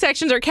the next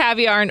sections are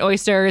caviar and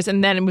oysters,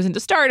 and then it moves into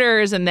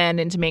starters and then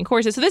into main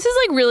courses. So this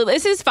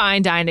is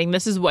fine dining.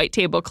 This is white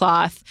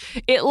tablecloth.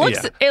 It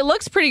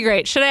looks pretty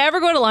great. Should I ever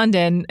go to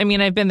London? I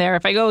mean, I've been there.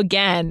 If I go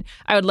again,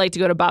 I would like to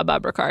go to Bob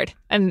Ricard.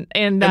 And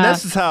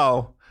this is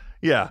how.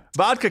 Yeah,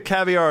 vodka,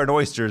 caviar, and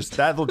oysters.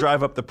 That'll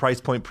drive up the price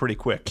point pretty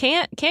quick.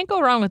 Can't go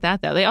wrong with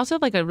that, though. They also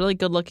have like a really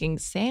good looking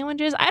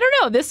sandwiches. I don't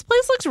know. This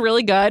place looks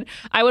really good.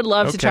 I would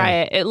love to try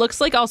it. It looks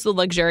like also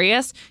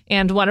luxurious.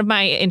 And one of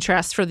my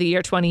interests for the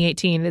year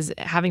 2018 is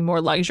having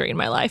more luxury in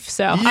my life.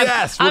 So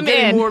yes, we're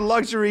getting more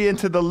luxury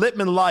into the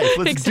Littman life.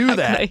 Let's do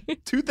that.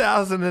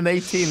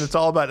 2018. It's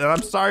all about. And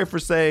I'm sorry for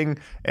saying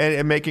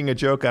and making a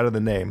joke out of the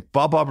name,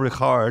 Bob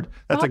Ricard.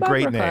 That's a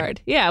great name.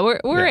 Yeah,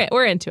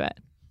 we're into it.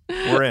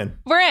 We're in.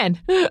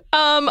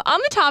 On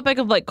the topic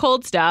of like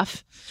cold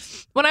stuff,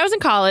 when I was in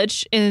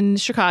college in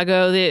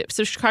Chicago,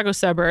 Chicago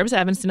suburbs,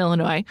 Evanston,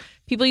 Illinois,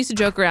 people used to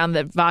joke around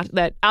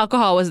that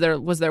alcohol was their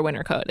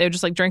winter coat. They would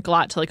just like drink a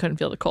lot till they couldn't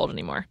feel the cold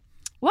anymore.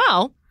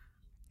 Well,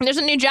 there's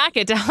a new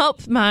jacket to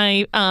help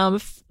my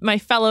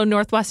fellow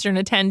Northwestern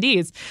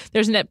attendees.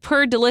 There's at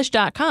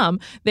perdelish.com.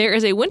 There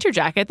is a winter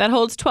jacket that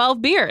holds 12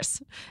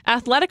 beers.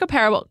 Athletic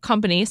apparel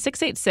company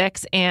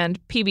 686 and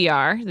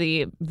PBR,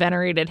 the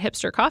venerated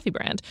hipster coffee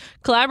brand,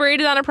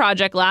 collaborated on a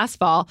project last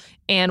fall.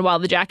 And while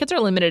the jackets are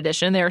limited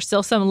edition, there are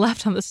still some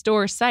left on the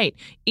store site.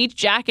 Each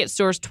jacket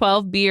stores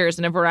 12 beers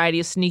in a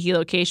variety of sneaky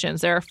locations.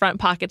 There are front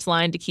pockets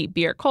lined to keep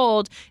beer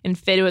cold and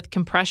fitted with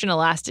compression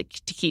elastic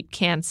to keep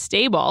cans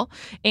stable,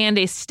 and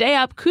a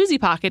stay-up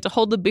koozie pocket to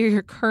hold the beer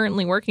you're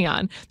currently working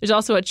on. There's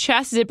also a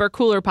chest zipper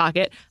cooler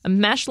pocket, a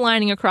mesh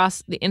lining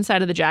across the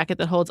inside of the jacket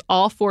that holds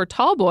all 4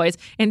 tall boys,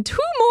 and 2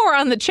 more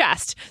on the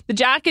chest. The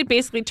jacket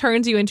basically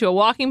turns you into a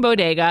walking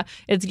bodega.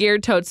 It's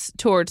geared towards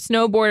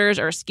snowboarders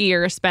or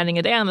skiers spending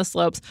a day on the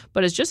slopes,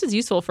 but is just as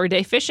useful for a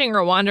day fishing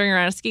or wandering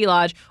around a ski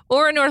lodge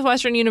or a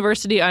Northwestern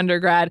University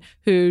undergrad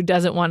who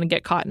doesn't want to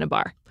get caught in a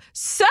bar.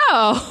 So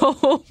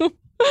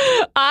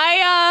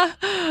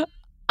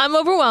I'm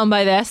overwhelmed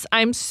by this.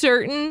 I'm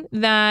certain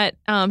that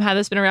had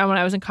this been around when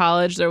I was in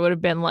college, there would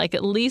have been like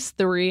at least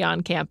 3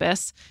 on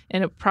campus,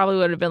 and it probably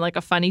would have been like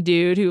a funny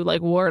dude who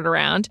like wore it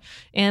around.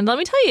 And let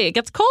me tell you, it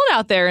gets cold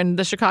out there in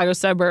the Chicago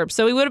suburbs,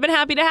 so we would have been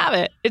happy to have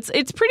it.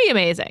 It's pretty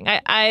amazing.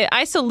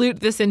 I salute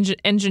this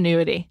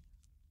ingenuity.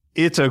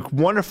 It's a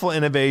wonderful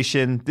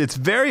innovation. It's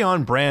very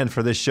on brand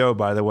for this show,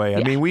 by the way.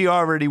 I mean, we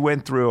already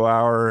went through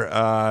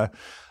our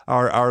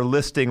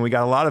listing. We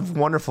got a lot of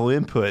wonderful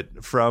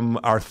input from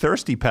our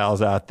thirsty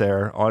pals out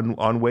there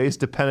on ways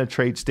to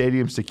penetrate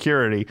stadium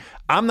security.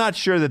 I'm not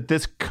sure that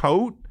this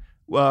coat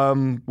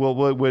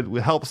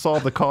would help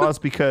solve the cause,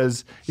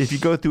 because if you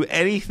go through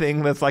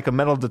anything that's like a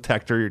metal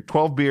detector,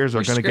 12 beers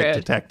are going to get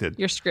detected.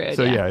 You're screwed.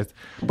 So yeah.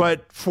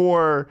 But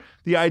for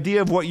the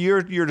idea of what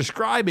you're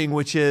describing,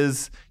 which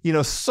is,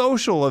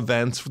 social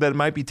events that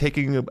might be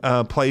taking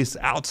place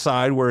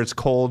outside where it's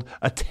cold,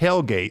 a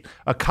tailgate,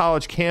 a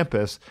college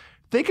campus.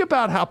 Think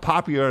about how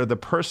popular the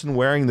person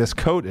wearing this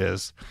coat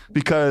is,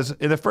 because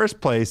in the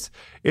first place,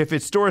 if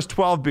it stores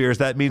 12 beers,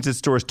 that means it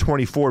stores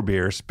 24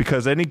 beers,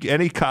 because any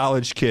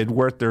college kid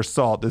worth their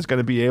salt is going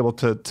to be able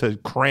to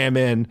cram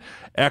in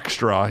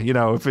extra.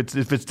 If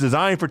it's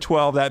designed for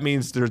 12, that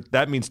means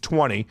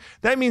 20.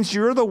 That means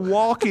you're the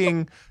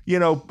walking,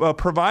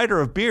 provider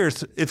of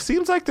beers. It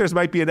seems like there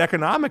might be an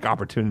economic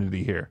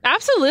opportunity here.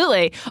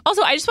 Absolutely.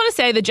 Also, I just want to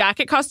say the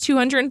jacket costs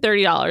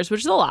 $230,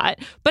 which is a lot,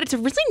 but it's a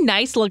really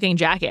nice looking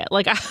jacket.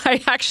 Like,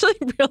 I actually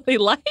really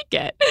like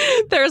it.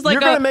 You're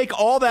going to make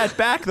all that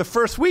back the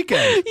first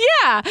weekend.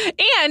 Yeah,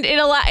 and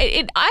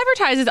it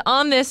advertises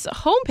on this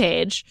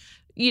homepage.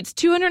 It's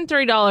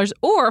 $230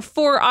 or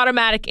 4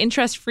 automatic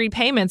interest-free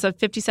payments of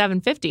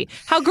 $57.50.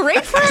 How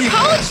great for a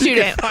college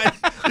student!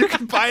 You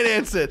can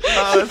finance it.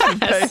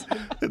 Yes.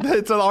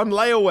 It's on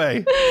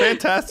layaway.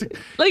 Fantastic.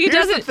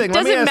 It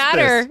doesn't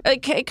matter.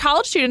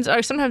 College students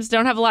sometimes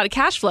don't have a lot of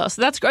cash flow,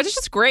 so that's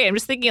just great. I'm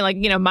just thinking,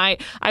 I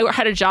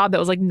had a job that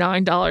was like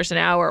 $9 an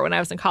hour when I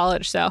was in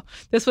college, so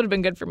this would have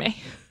been good for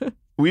me.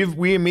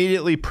 We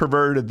immediately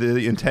perverted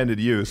the intended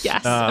use.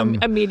 Yes,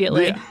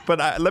 immediately.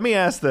 But let me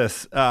ask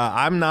this.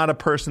 I'm not a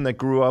person that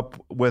grew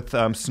up with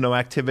snow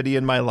activity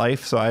in my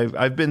life, so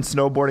I've been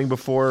snowboarding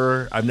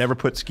before. I've never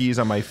put skis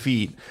on my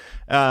feet.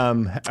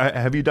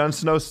 Have you done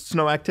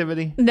snow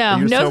activity? No. Are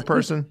you a snow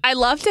person? I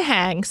love to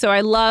hang, so I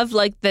love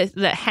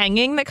the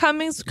hanging that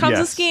comes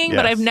with skiing. Yes.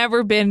 But I've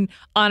never been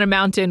on a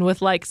mountain with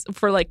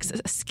for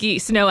ski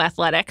snow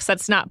athletics.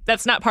 That's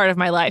not part of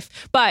my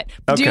life. But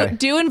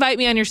do invite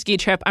me on your ski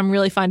trip. I'm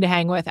really fun to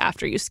hang with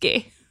after you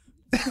ski.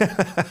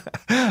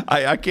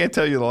 I can't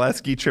tell you the last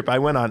ski trip I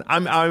went on.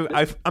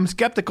 I'm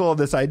skeptical of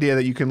this idea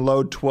that you can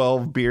load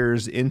 12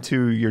 beers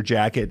into your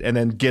jacket and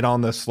then get on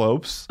the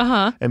slopes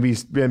and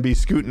be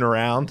scooting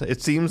around.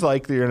 It seems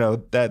like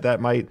that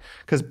might,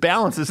 because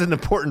balance is an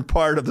important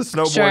part of the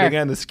snowboarding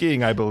and the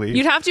skiing, I believe.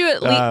 You'd have to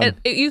at least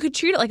you could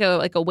treat it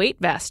like a weight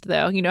vest,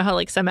 though. You know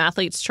how some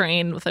athletes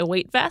train with a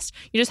weight vest.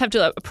 You just have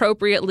to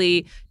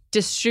appropriately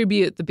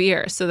distribute the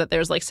beer so that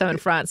there's some in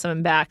front, some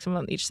in back, some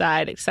on each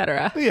side,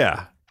 etc.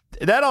 Yeah.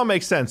 That all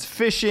makes sense.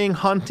 Fishing,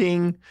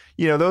 hunting,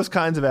 those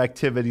kinds of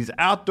activities,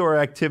 outdoor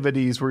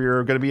activities where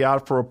you're going to be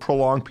out for a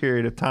prolonged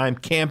period of time,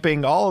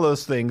 camping, all of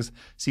those things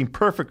seem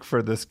perfect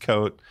for this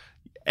coat.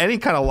 Any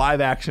kind of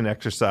live action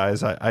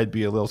exercise, I'd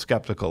be a little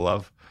skeptical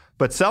of.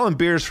 But selling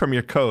beers from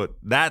your coat,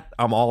 that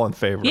I'm all in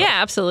favor of. Yeah,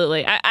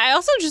 absolutely. I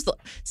also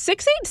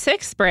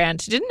 686 brand.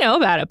 Didn't know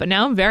about it, but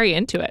now I'm very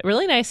into it.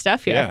 Really nice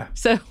stuff here. Yeah.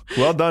 So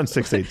well done,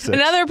 686.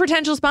 Another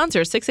potential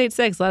sponsor,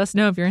 686. Let us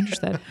know if you're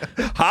interested.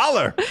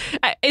 Holler.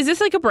 Is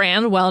this a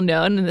brand well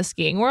known in the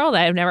skiing world?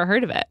 I've never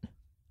heard of it.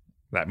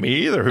 Not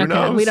me either. Who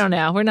knows? We don't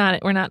know. We're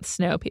not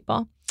snow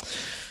people.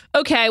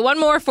 Okay, one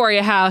more for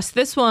you, House.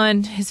 This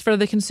one is for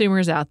the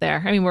consumers out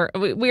there. I mean,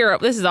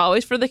 this is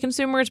always for the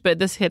consumers, but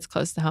this hits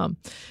close to home.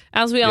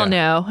 As we all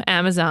know,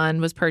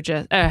 Amazon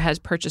has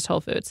purchased Whole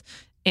Foods,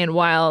 and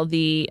while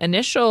the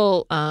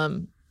initial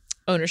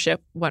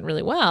ownership went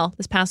really well,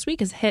 this past week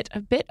has hit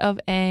a bit of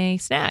a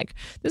snag.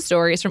 This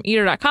story is from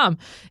Eater.com,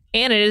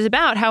 and it is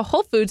about how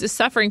Whole Foods is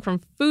suffering from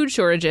food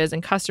shortages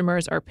and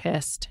customers are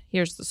pissed.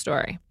 Here's the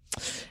story.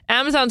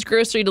 Amazon's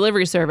grocery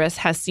delivery service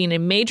has seen a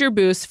major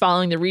boost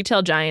following the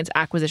retail giant's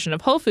acquisition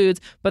of Whole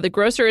Foods, but the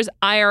grocer's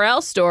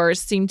IRL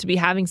stores seem to be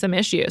having some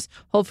issues.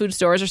 Whole Foods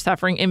stores are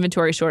suffering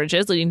inventory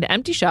shortages, leading to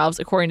empty shelves,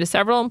 according to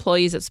several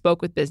employees that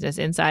spoke with Business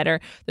Insider.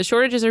 The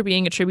shortages are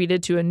being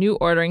attributed to a new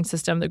ordering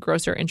system the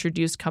grocer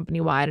introduced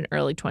company-wide in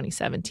early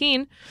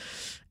 2017.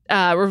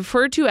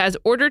 Referred to as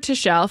Order to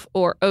Shelf,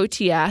 or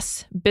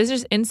OTS,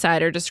 Business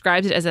Insider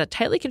describes it as a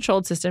tightly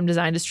controlled system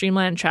designed to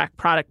streamline and track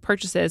product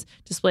purchases,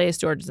 displays,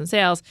 storages, and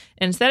sales.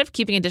 And instead of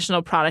keeping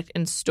additional product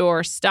in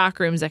store stock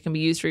rooms that can be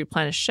used to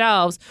replenish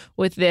shelves,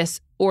 with this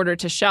Order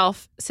to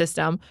Shelf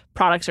system,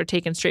 products are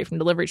taken straight from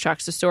delivery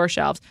trucks to store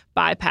shelves,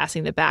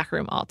 bypassing the back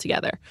room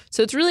altogether.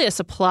 So it's really a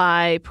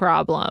supply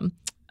problem.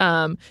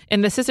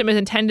 And the system is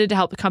intended to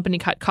help the company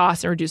cut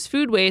costs and reduce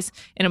food waste.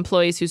 And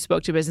employees who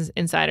spoke to Business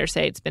Insider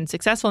say it's been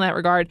successful in that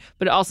regard,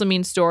 but it also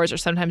means stores are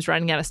sometimes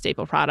running out of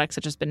staple products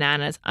such as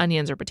bananas,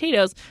 onions, or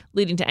potatoes,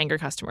 leading to angry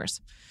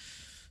customers.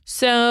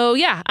 So,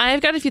 yeah,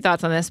 I've got a few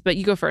thoughts on this, but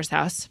you go first,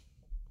 House.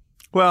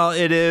 Well,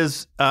 it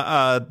is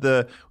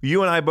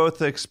you and I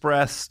both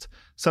expressed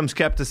some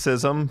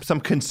skepticism,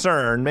 some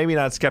concern, maybe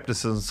not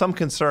skepticism, some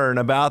concern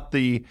about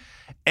the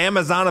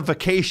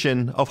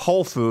Amazonification of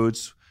Whole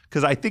Foods,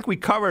 because I think we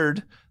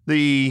covered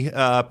the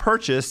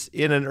purchase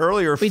in an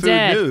earlier Food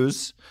did.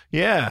 News.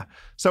 Yeah.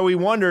 So we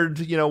wondered,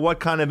 what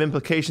kind of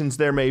implications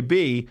there may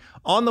be.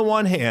 On the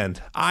one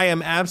hand, I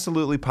am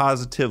absolutely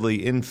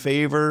positively in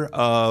favor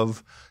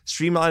of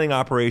streamlining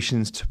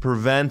operations to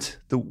prevent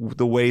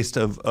the waste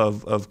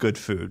of good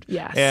food.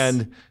 Yes.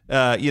 And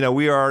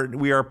we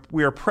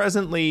are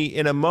presently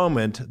in a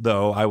moment,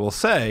 though, I will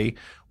say,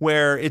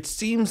 where it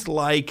seems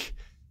like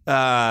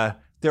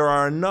there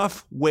are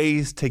enough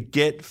ways to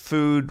get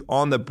food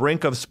on the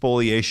brink of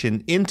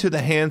spoliation into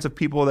the hands of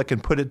people that can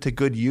put it to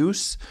good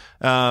use.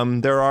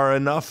 There are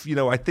enough,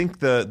 I think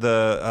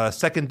the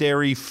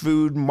secondary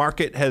food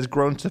market has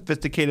grown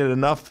sophisticated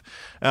enough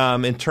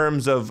in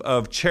terms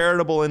of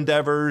charitable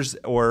endeavors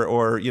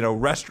or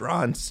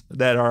restaurants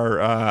that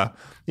are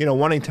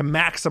wanting to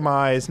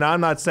maximize. Now,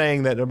 I'm not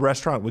saying that a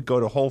restaurant would go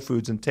to Whole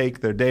Foods and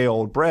take their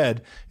day-old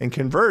bread and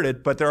convert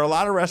it, but there are a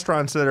lot of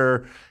restaurants that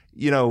are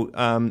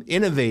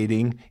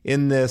innovating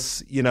in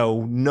this,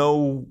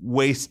 no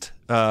waste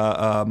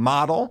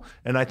model.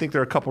 And I think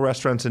there are a couple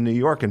restaurants in New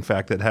York, in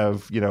fact, that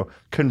have,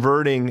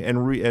 converting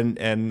and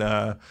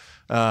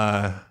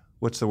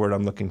what's the word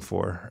I'm looking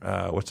for?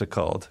 What's it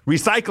called?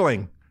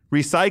 Recycling,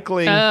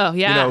 Oh,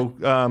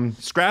 yeah.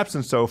 scraps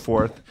and so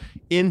forth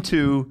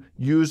into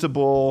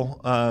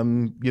usable,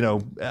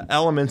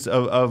 elements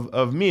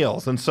of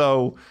meals. And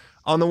so,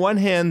 on the one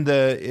hand,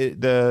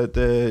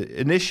 the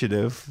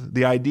initiative,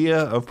 the idea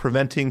of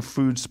preventing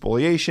food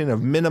spoliation,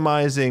 of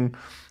minimizing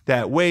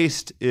that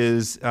waste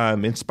is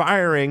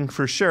inspiring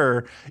for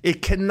sure.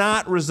 It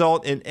cannot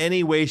result in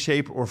any way,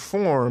 shape, or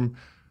form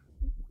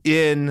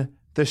in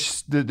the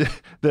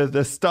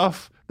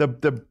stuff,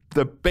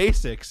 the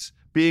basics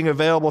being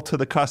available to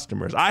the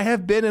customers. I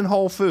have been in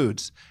Whole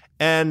Foods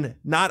and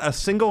not a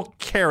single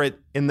carrot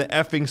in the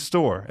effing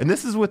store. And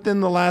this is within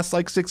the last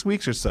 6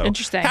 weeks or so.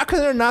 Interesting. How can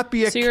there not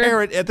be a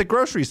carrot at the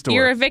grocery store?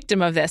 You're a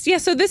victim of this. Yeah,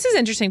 so this is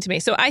interesting to me.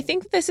 So I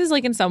think this is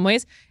in some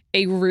ways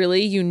a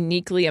really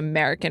uniquely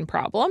American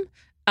problem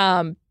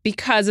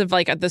because of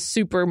the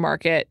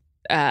supermarket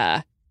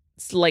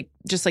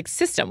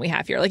system we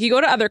have here. You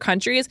go to other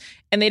countries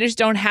and they just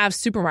don't have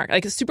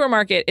supermarket. A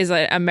supermarket is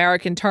an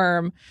American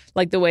term,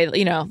 the way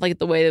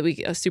the way that we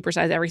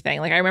supersize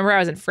everything. I remember I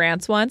was in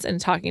France once and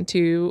talking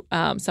to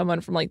someone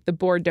from the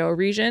Bordeaux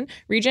region.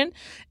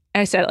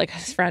 I said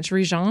French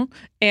region,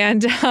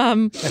 and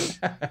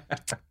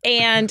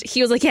and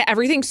he was like, yeah,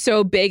 everything's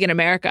so big in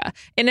America,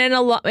 and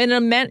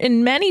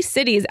in many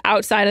cities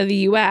outside of the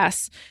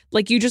U.S.,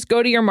 you just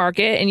go to your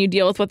market and you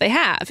deal with what they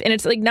have, and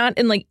it's not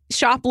in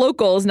shop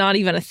local is not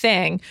even a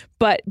thing.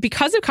 But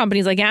because of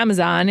companies like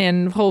Amazon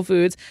and Whole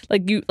Foods,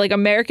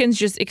 Americans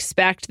just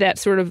expect that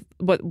sort of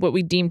what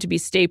we deem to be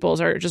staples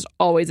are just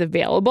always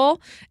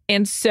available,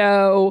 and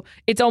so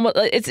it's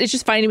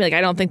just funny to me.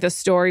 I don't think the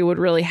story would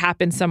really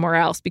happen somewhere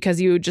else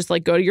because you would just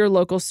go to your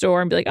local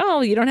store and be like,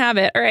 oh, you don't have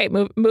it, all right,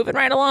 moving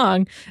right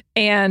along,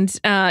 and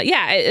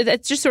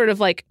it's just sort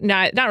of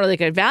not really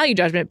a value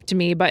judgment to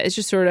me, but it's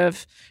just sort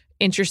of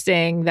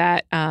interesting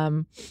that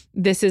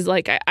this is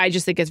I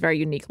just think it's very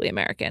uniquely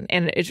American,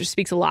 and it just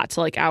speaks a lot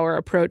to our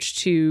approach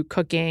to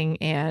cooking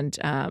and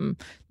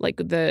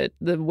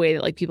the way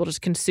that people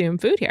just consume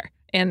food here.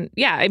 And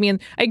yeah, I mean,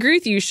 I agree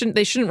with you.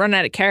 They shouldn't run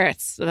out of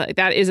carrots.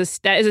 That is a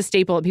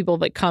staple that people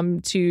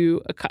come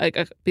to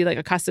be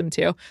accustomed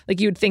to.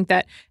 You would think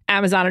that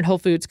Amazon and Whole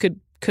Foods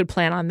could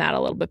plan on that a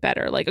little bit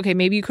better. Okay,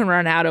 maybe you can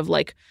run out of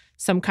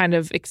some kind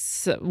of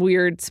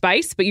weird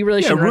spice, but you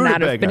really shouldn't run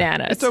out of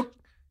bananas.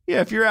 Yeah,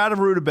 if you're out of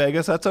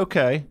rutabagas, that's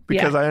okay,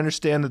 because I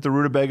understand that the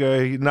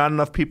rutabaga, not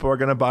enough people are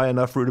going to buy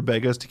enough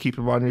rutabagas to keep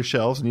them on your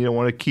shelves, and you don't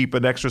want to keep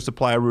an extra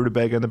supply of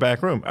rutabaga in the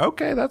back room.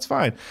 Okay, that's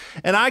fine.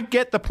 And I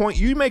get the point.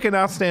 You make an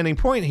outstanding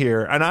point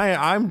here, and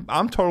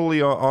I'm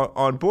totally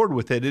on board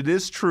with it. It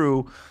is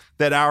true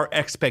that our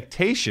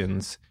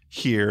expectations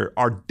here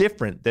are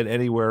different than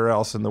anywhere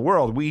else in the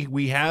world.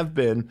 We have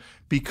been,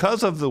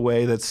 because of the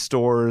way that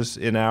stores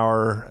in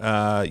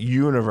our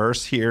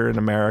universe here in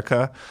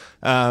America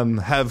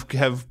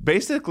have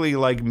basically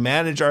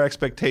managed our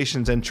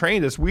expectations and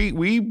trained us.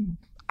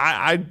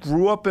 I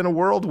grew up in a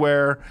world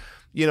where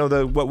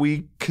what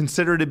we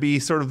consider to be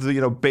sort of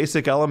the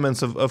basic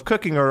elements of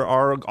cooking are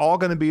all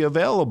going to be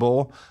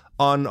available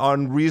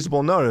on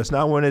reasonable notice.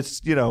 Now, when it's,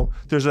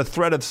 there's a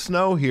threat of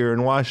snow here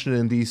in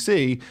Washington,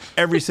 D.C.,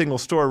 every single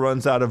store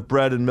runs out of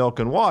bread and milk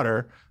and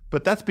water,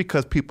 but that's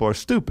because people are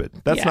stupid.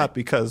 That's not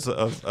because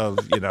of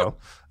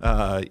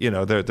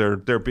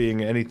there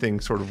being anything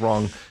sort of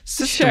wrong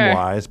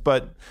system-wise. Sure.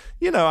 But,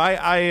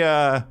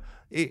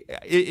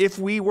 if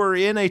we were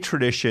in a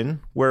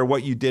tradition where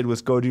what you did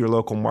was go to your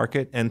local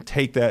market and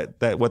take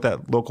that what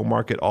that local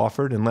market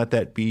offered and let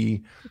that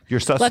be your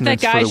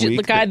sustenance for the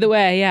week. Guide the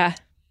way, yeah.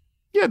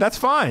 Yeah, that's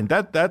fine.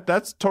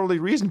 That's totally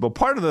reasonable.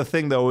 Part of the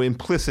thing, though,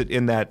 implicit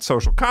in that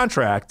social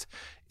contract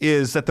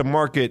is that the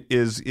market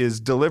is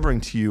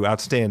delivering to you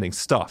outstanding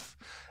stuff.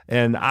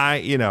 And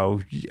what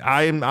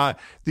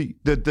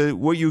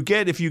you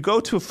get if you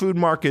go to food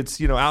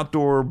markets,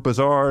 outdoor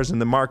bazaars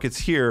and the markets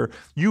here,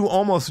 you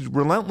almost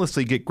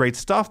relentlessly get great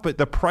stuff, but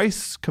the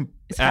price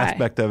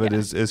aspect of it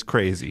is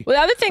crazy. Well,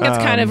 the other thing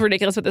that's kind of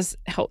ridiculous with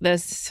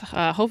this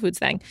Whole Foods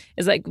thing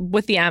is like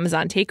with the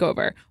Amazon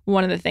takeover,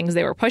 one of the things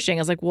they were pushing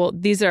is like, well,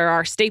 these are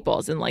our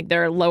staples and like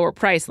they're lower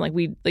price and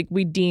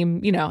we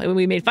deem, and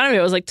we made fun of it.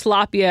 It was like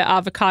tilapia,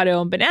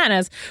 avocado, and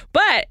bananas.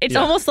 But it's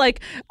almost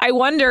like I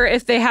wonder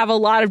if they have a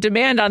lot of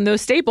demand on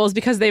those staples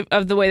because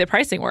of the way the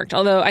pricing worked.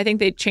 Although I think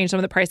they changed some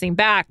of the pricing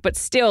back, but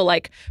still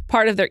like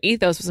part of their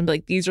ethos was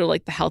like these are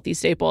like the healthy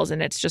staples,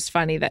 and it's just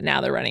funny that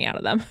now they're running out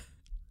of them.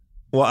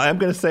 Well, I'm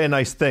going to say a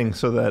nice thing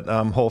so that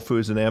Whole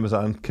Foods and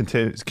Amazon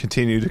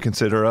continue to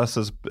consider us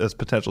as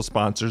potential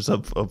sponsors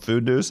of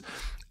Food News.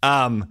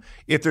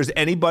 If there's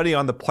anybody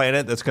on the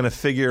planet that's going to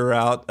figure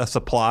out a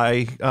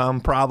supply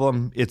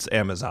problem, it's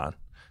Amazon.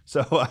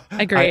 So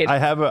agreed. I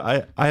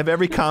have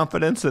every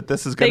confidence that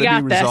this is going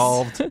to be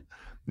resolved.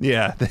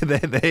 Yeah,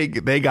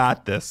 they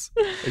got this.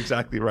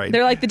 Exactly right.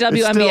 They're like the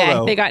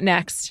WNBA. They got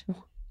next.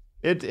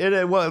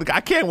 Well,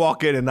 I can't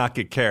walk in and not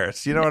get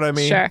carrots. You know what I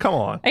mean? Sure. Come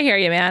on. I hear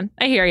you, man.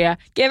 I hear you.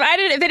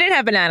 If they didn't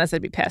have bananas,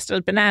 I'd be pissed.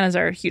 Bananas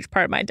are a huge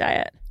part of my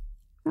diet.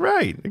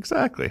 Right.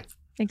 Exactly.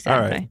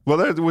 Exactly. All right.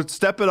 Well, we'll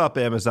step it up,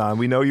 Amazon.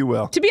 We know you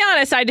will. To be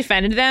honest, I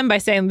defended them by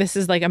saying this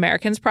is like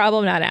Americans'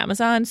 problem, not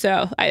Amazon.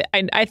 So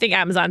I think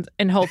Amazon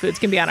and Whole Foods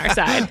can be on our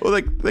side. Well,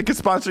 they could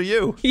sponsor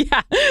you.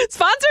 Yeah.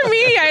 Sponsor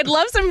me. I'd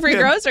love some free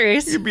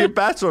groceries. You'd be a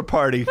bachelor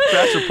party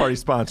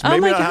sponsor.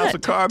 Maybe not House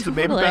of Carbs, but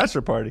maybe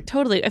bachelor party.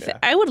 Totally.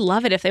 I would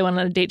love it if they went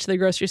on a date to the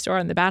grocery store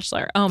on The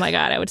Bachelor. Oh my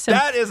God.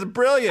 That is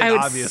brilliant, I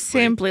would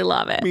obviously. simply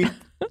love it. I mean,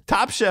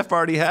 Top Chef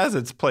already has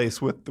its place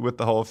with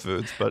the Whole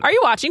Foods. But are you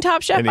watching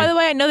Top Chef, by the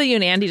way? I know that you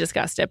and Andy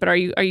discussed it, but are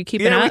you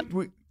keeping up?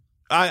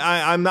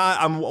 I'm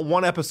not. I'm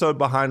one episode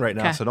behind right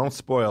now, so don't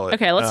spoil it.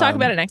 Okay, let's talk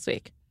about it next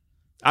week.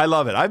 I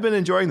love it. I've been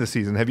enjoying the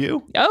season. Have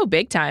you? Oh,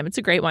 big time. It's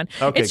a great one.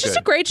 Okay, it's just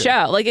a great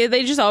show. Like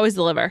they just always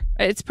deliver.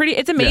 It's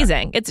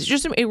amazing. Yeah. It's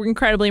just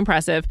incredibly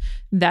impressive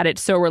that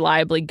it's so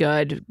reliably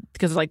good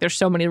because like there's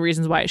so many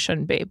reasons why it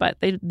shouldn't be, but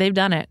they've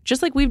done it.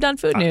 Just like we've done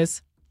Food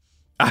News.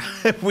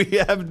 We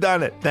have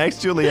done it. Thanks,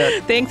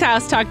 Juliet. Thanks,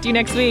 House. Talk to you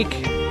next week.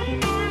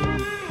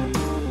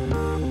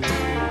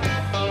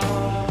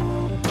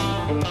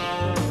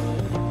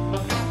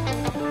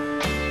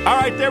 All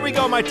right, there we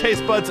go, my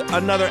taste buds.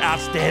 Another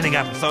outstanding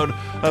episode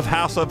of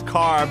House of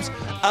Carbs.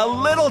 A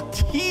little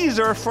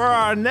teaser for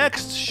our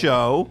next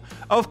show.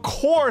 Of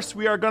course,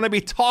 we are going to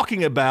be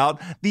talking about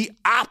the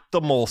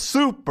optimal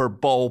Super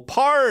Bowl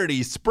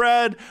party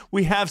spread.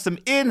 We have some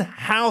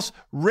in-house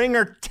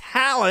ringer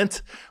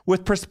talent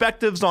with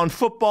perspectives on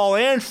football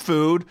and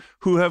food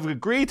who have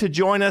agreed to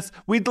join us.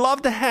 We'd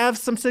love to have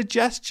some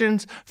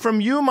suggestions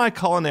from you, my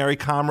culinary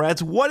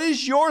comrades. What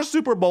is your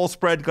Super Bowl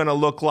spread going to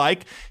look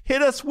like?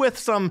 Hit us with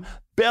some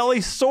belly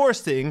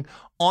sourcing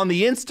on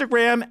the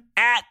Instagram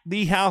at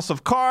the House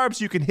of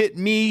Carbs. You can hit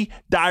me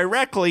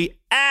directly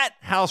at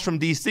House from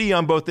DC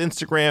on both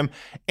Instagram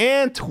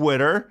and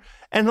Twitter.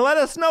 And let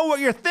us know what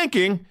you're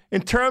thinking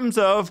in terms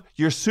of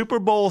your Super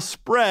Bowl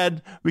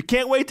spread. We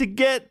can't wait to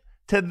get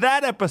to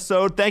that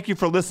episode. Thank you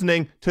for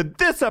listening to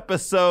this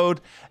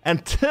episode.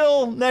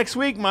 Until next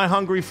week, my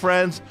hungry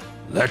friends,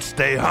 let's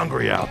stay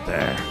hungry out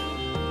there.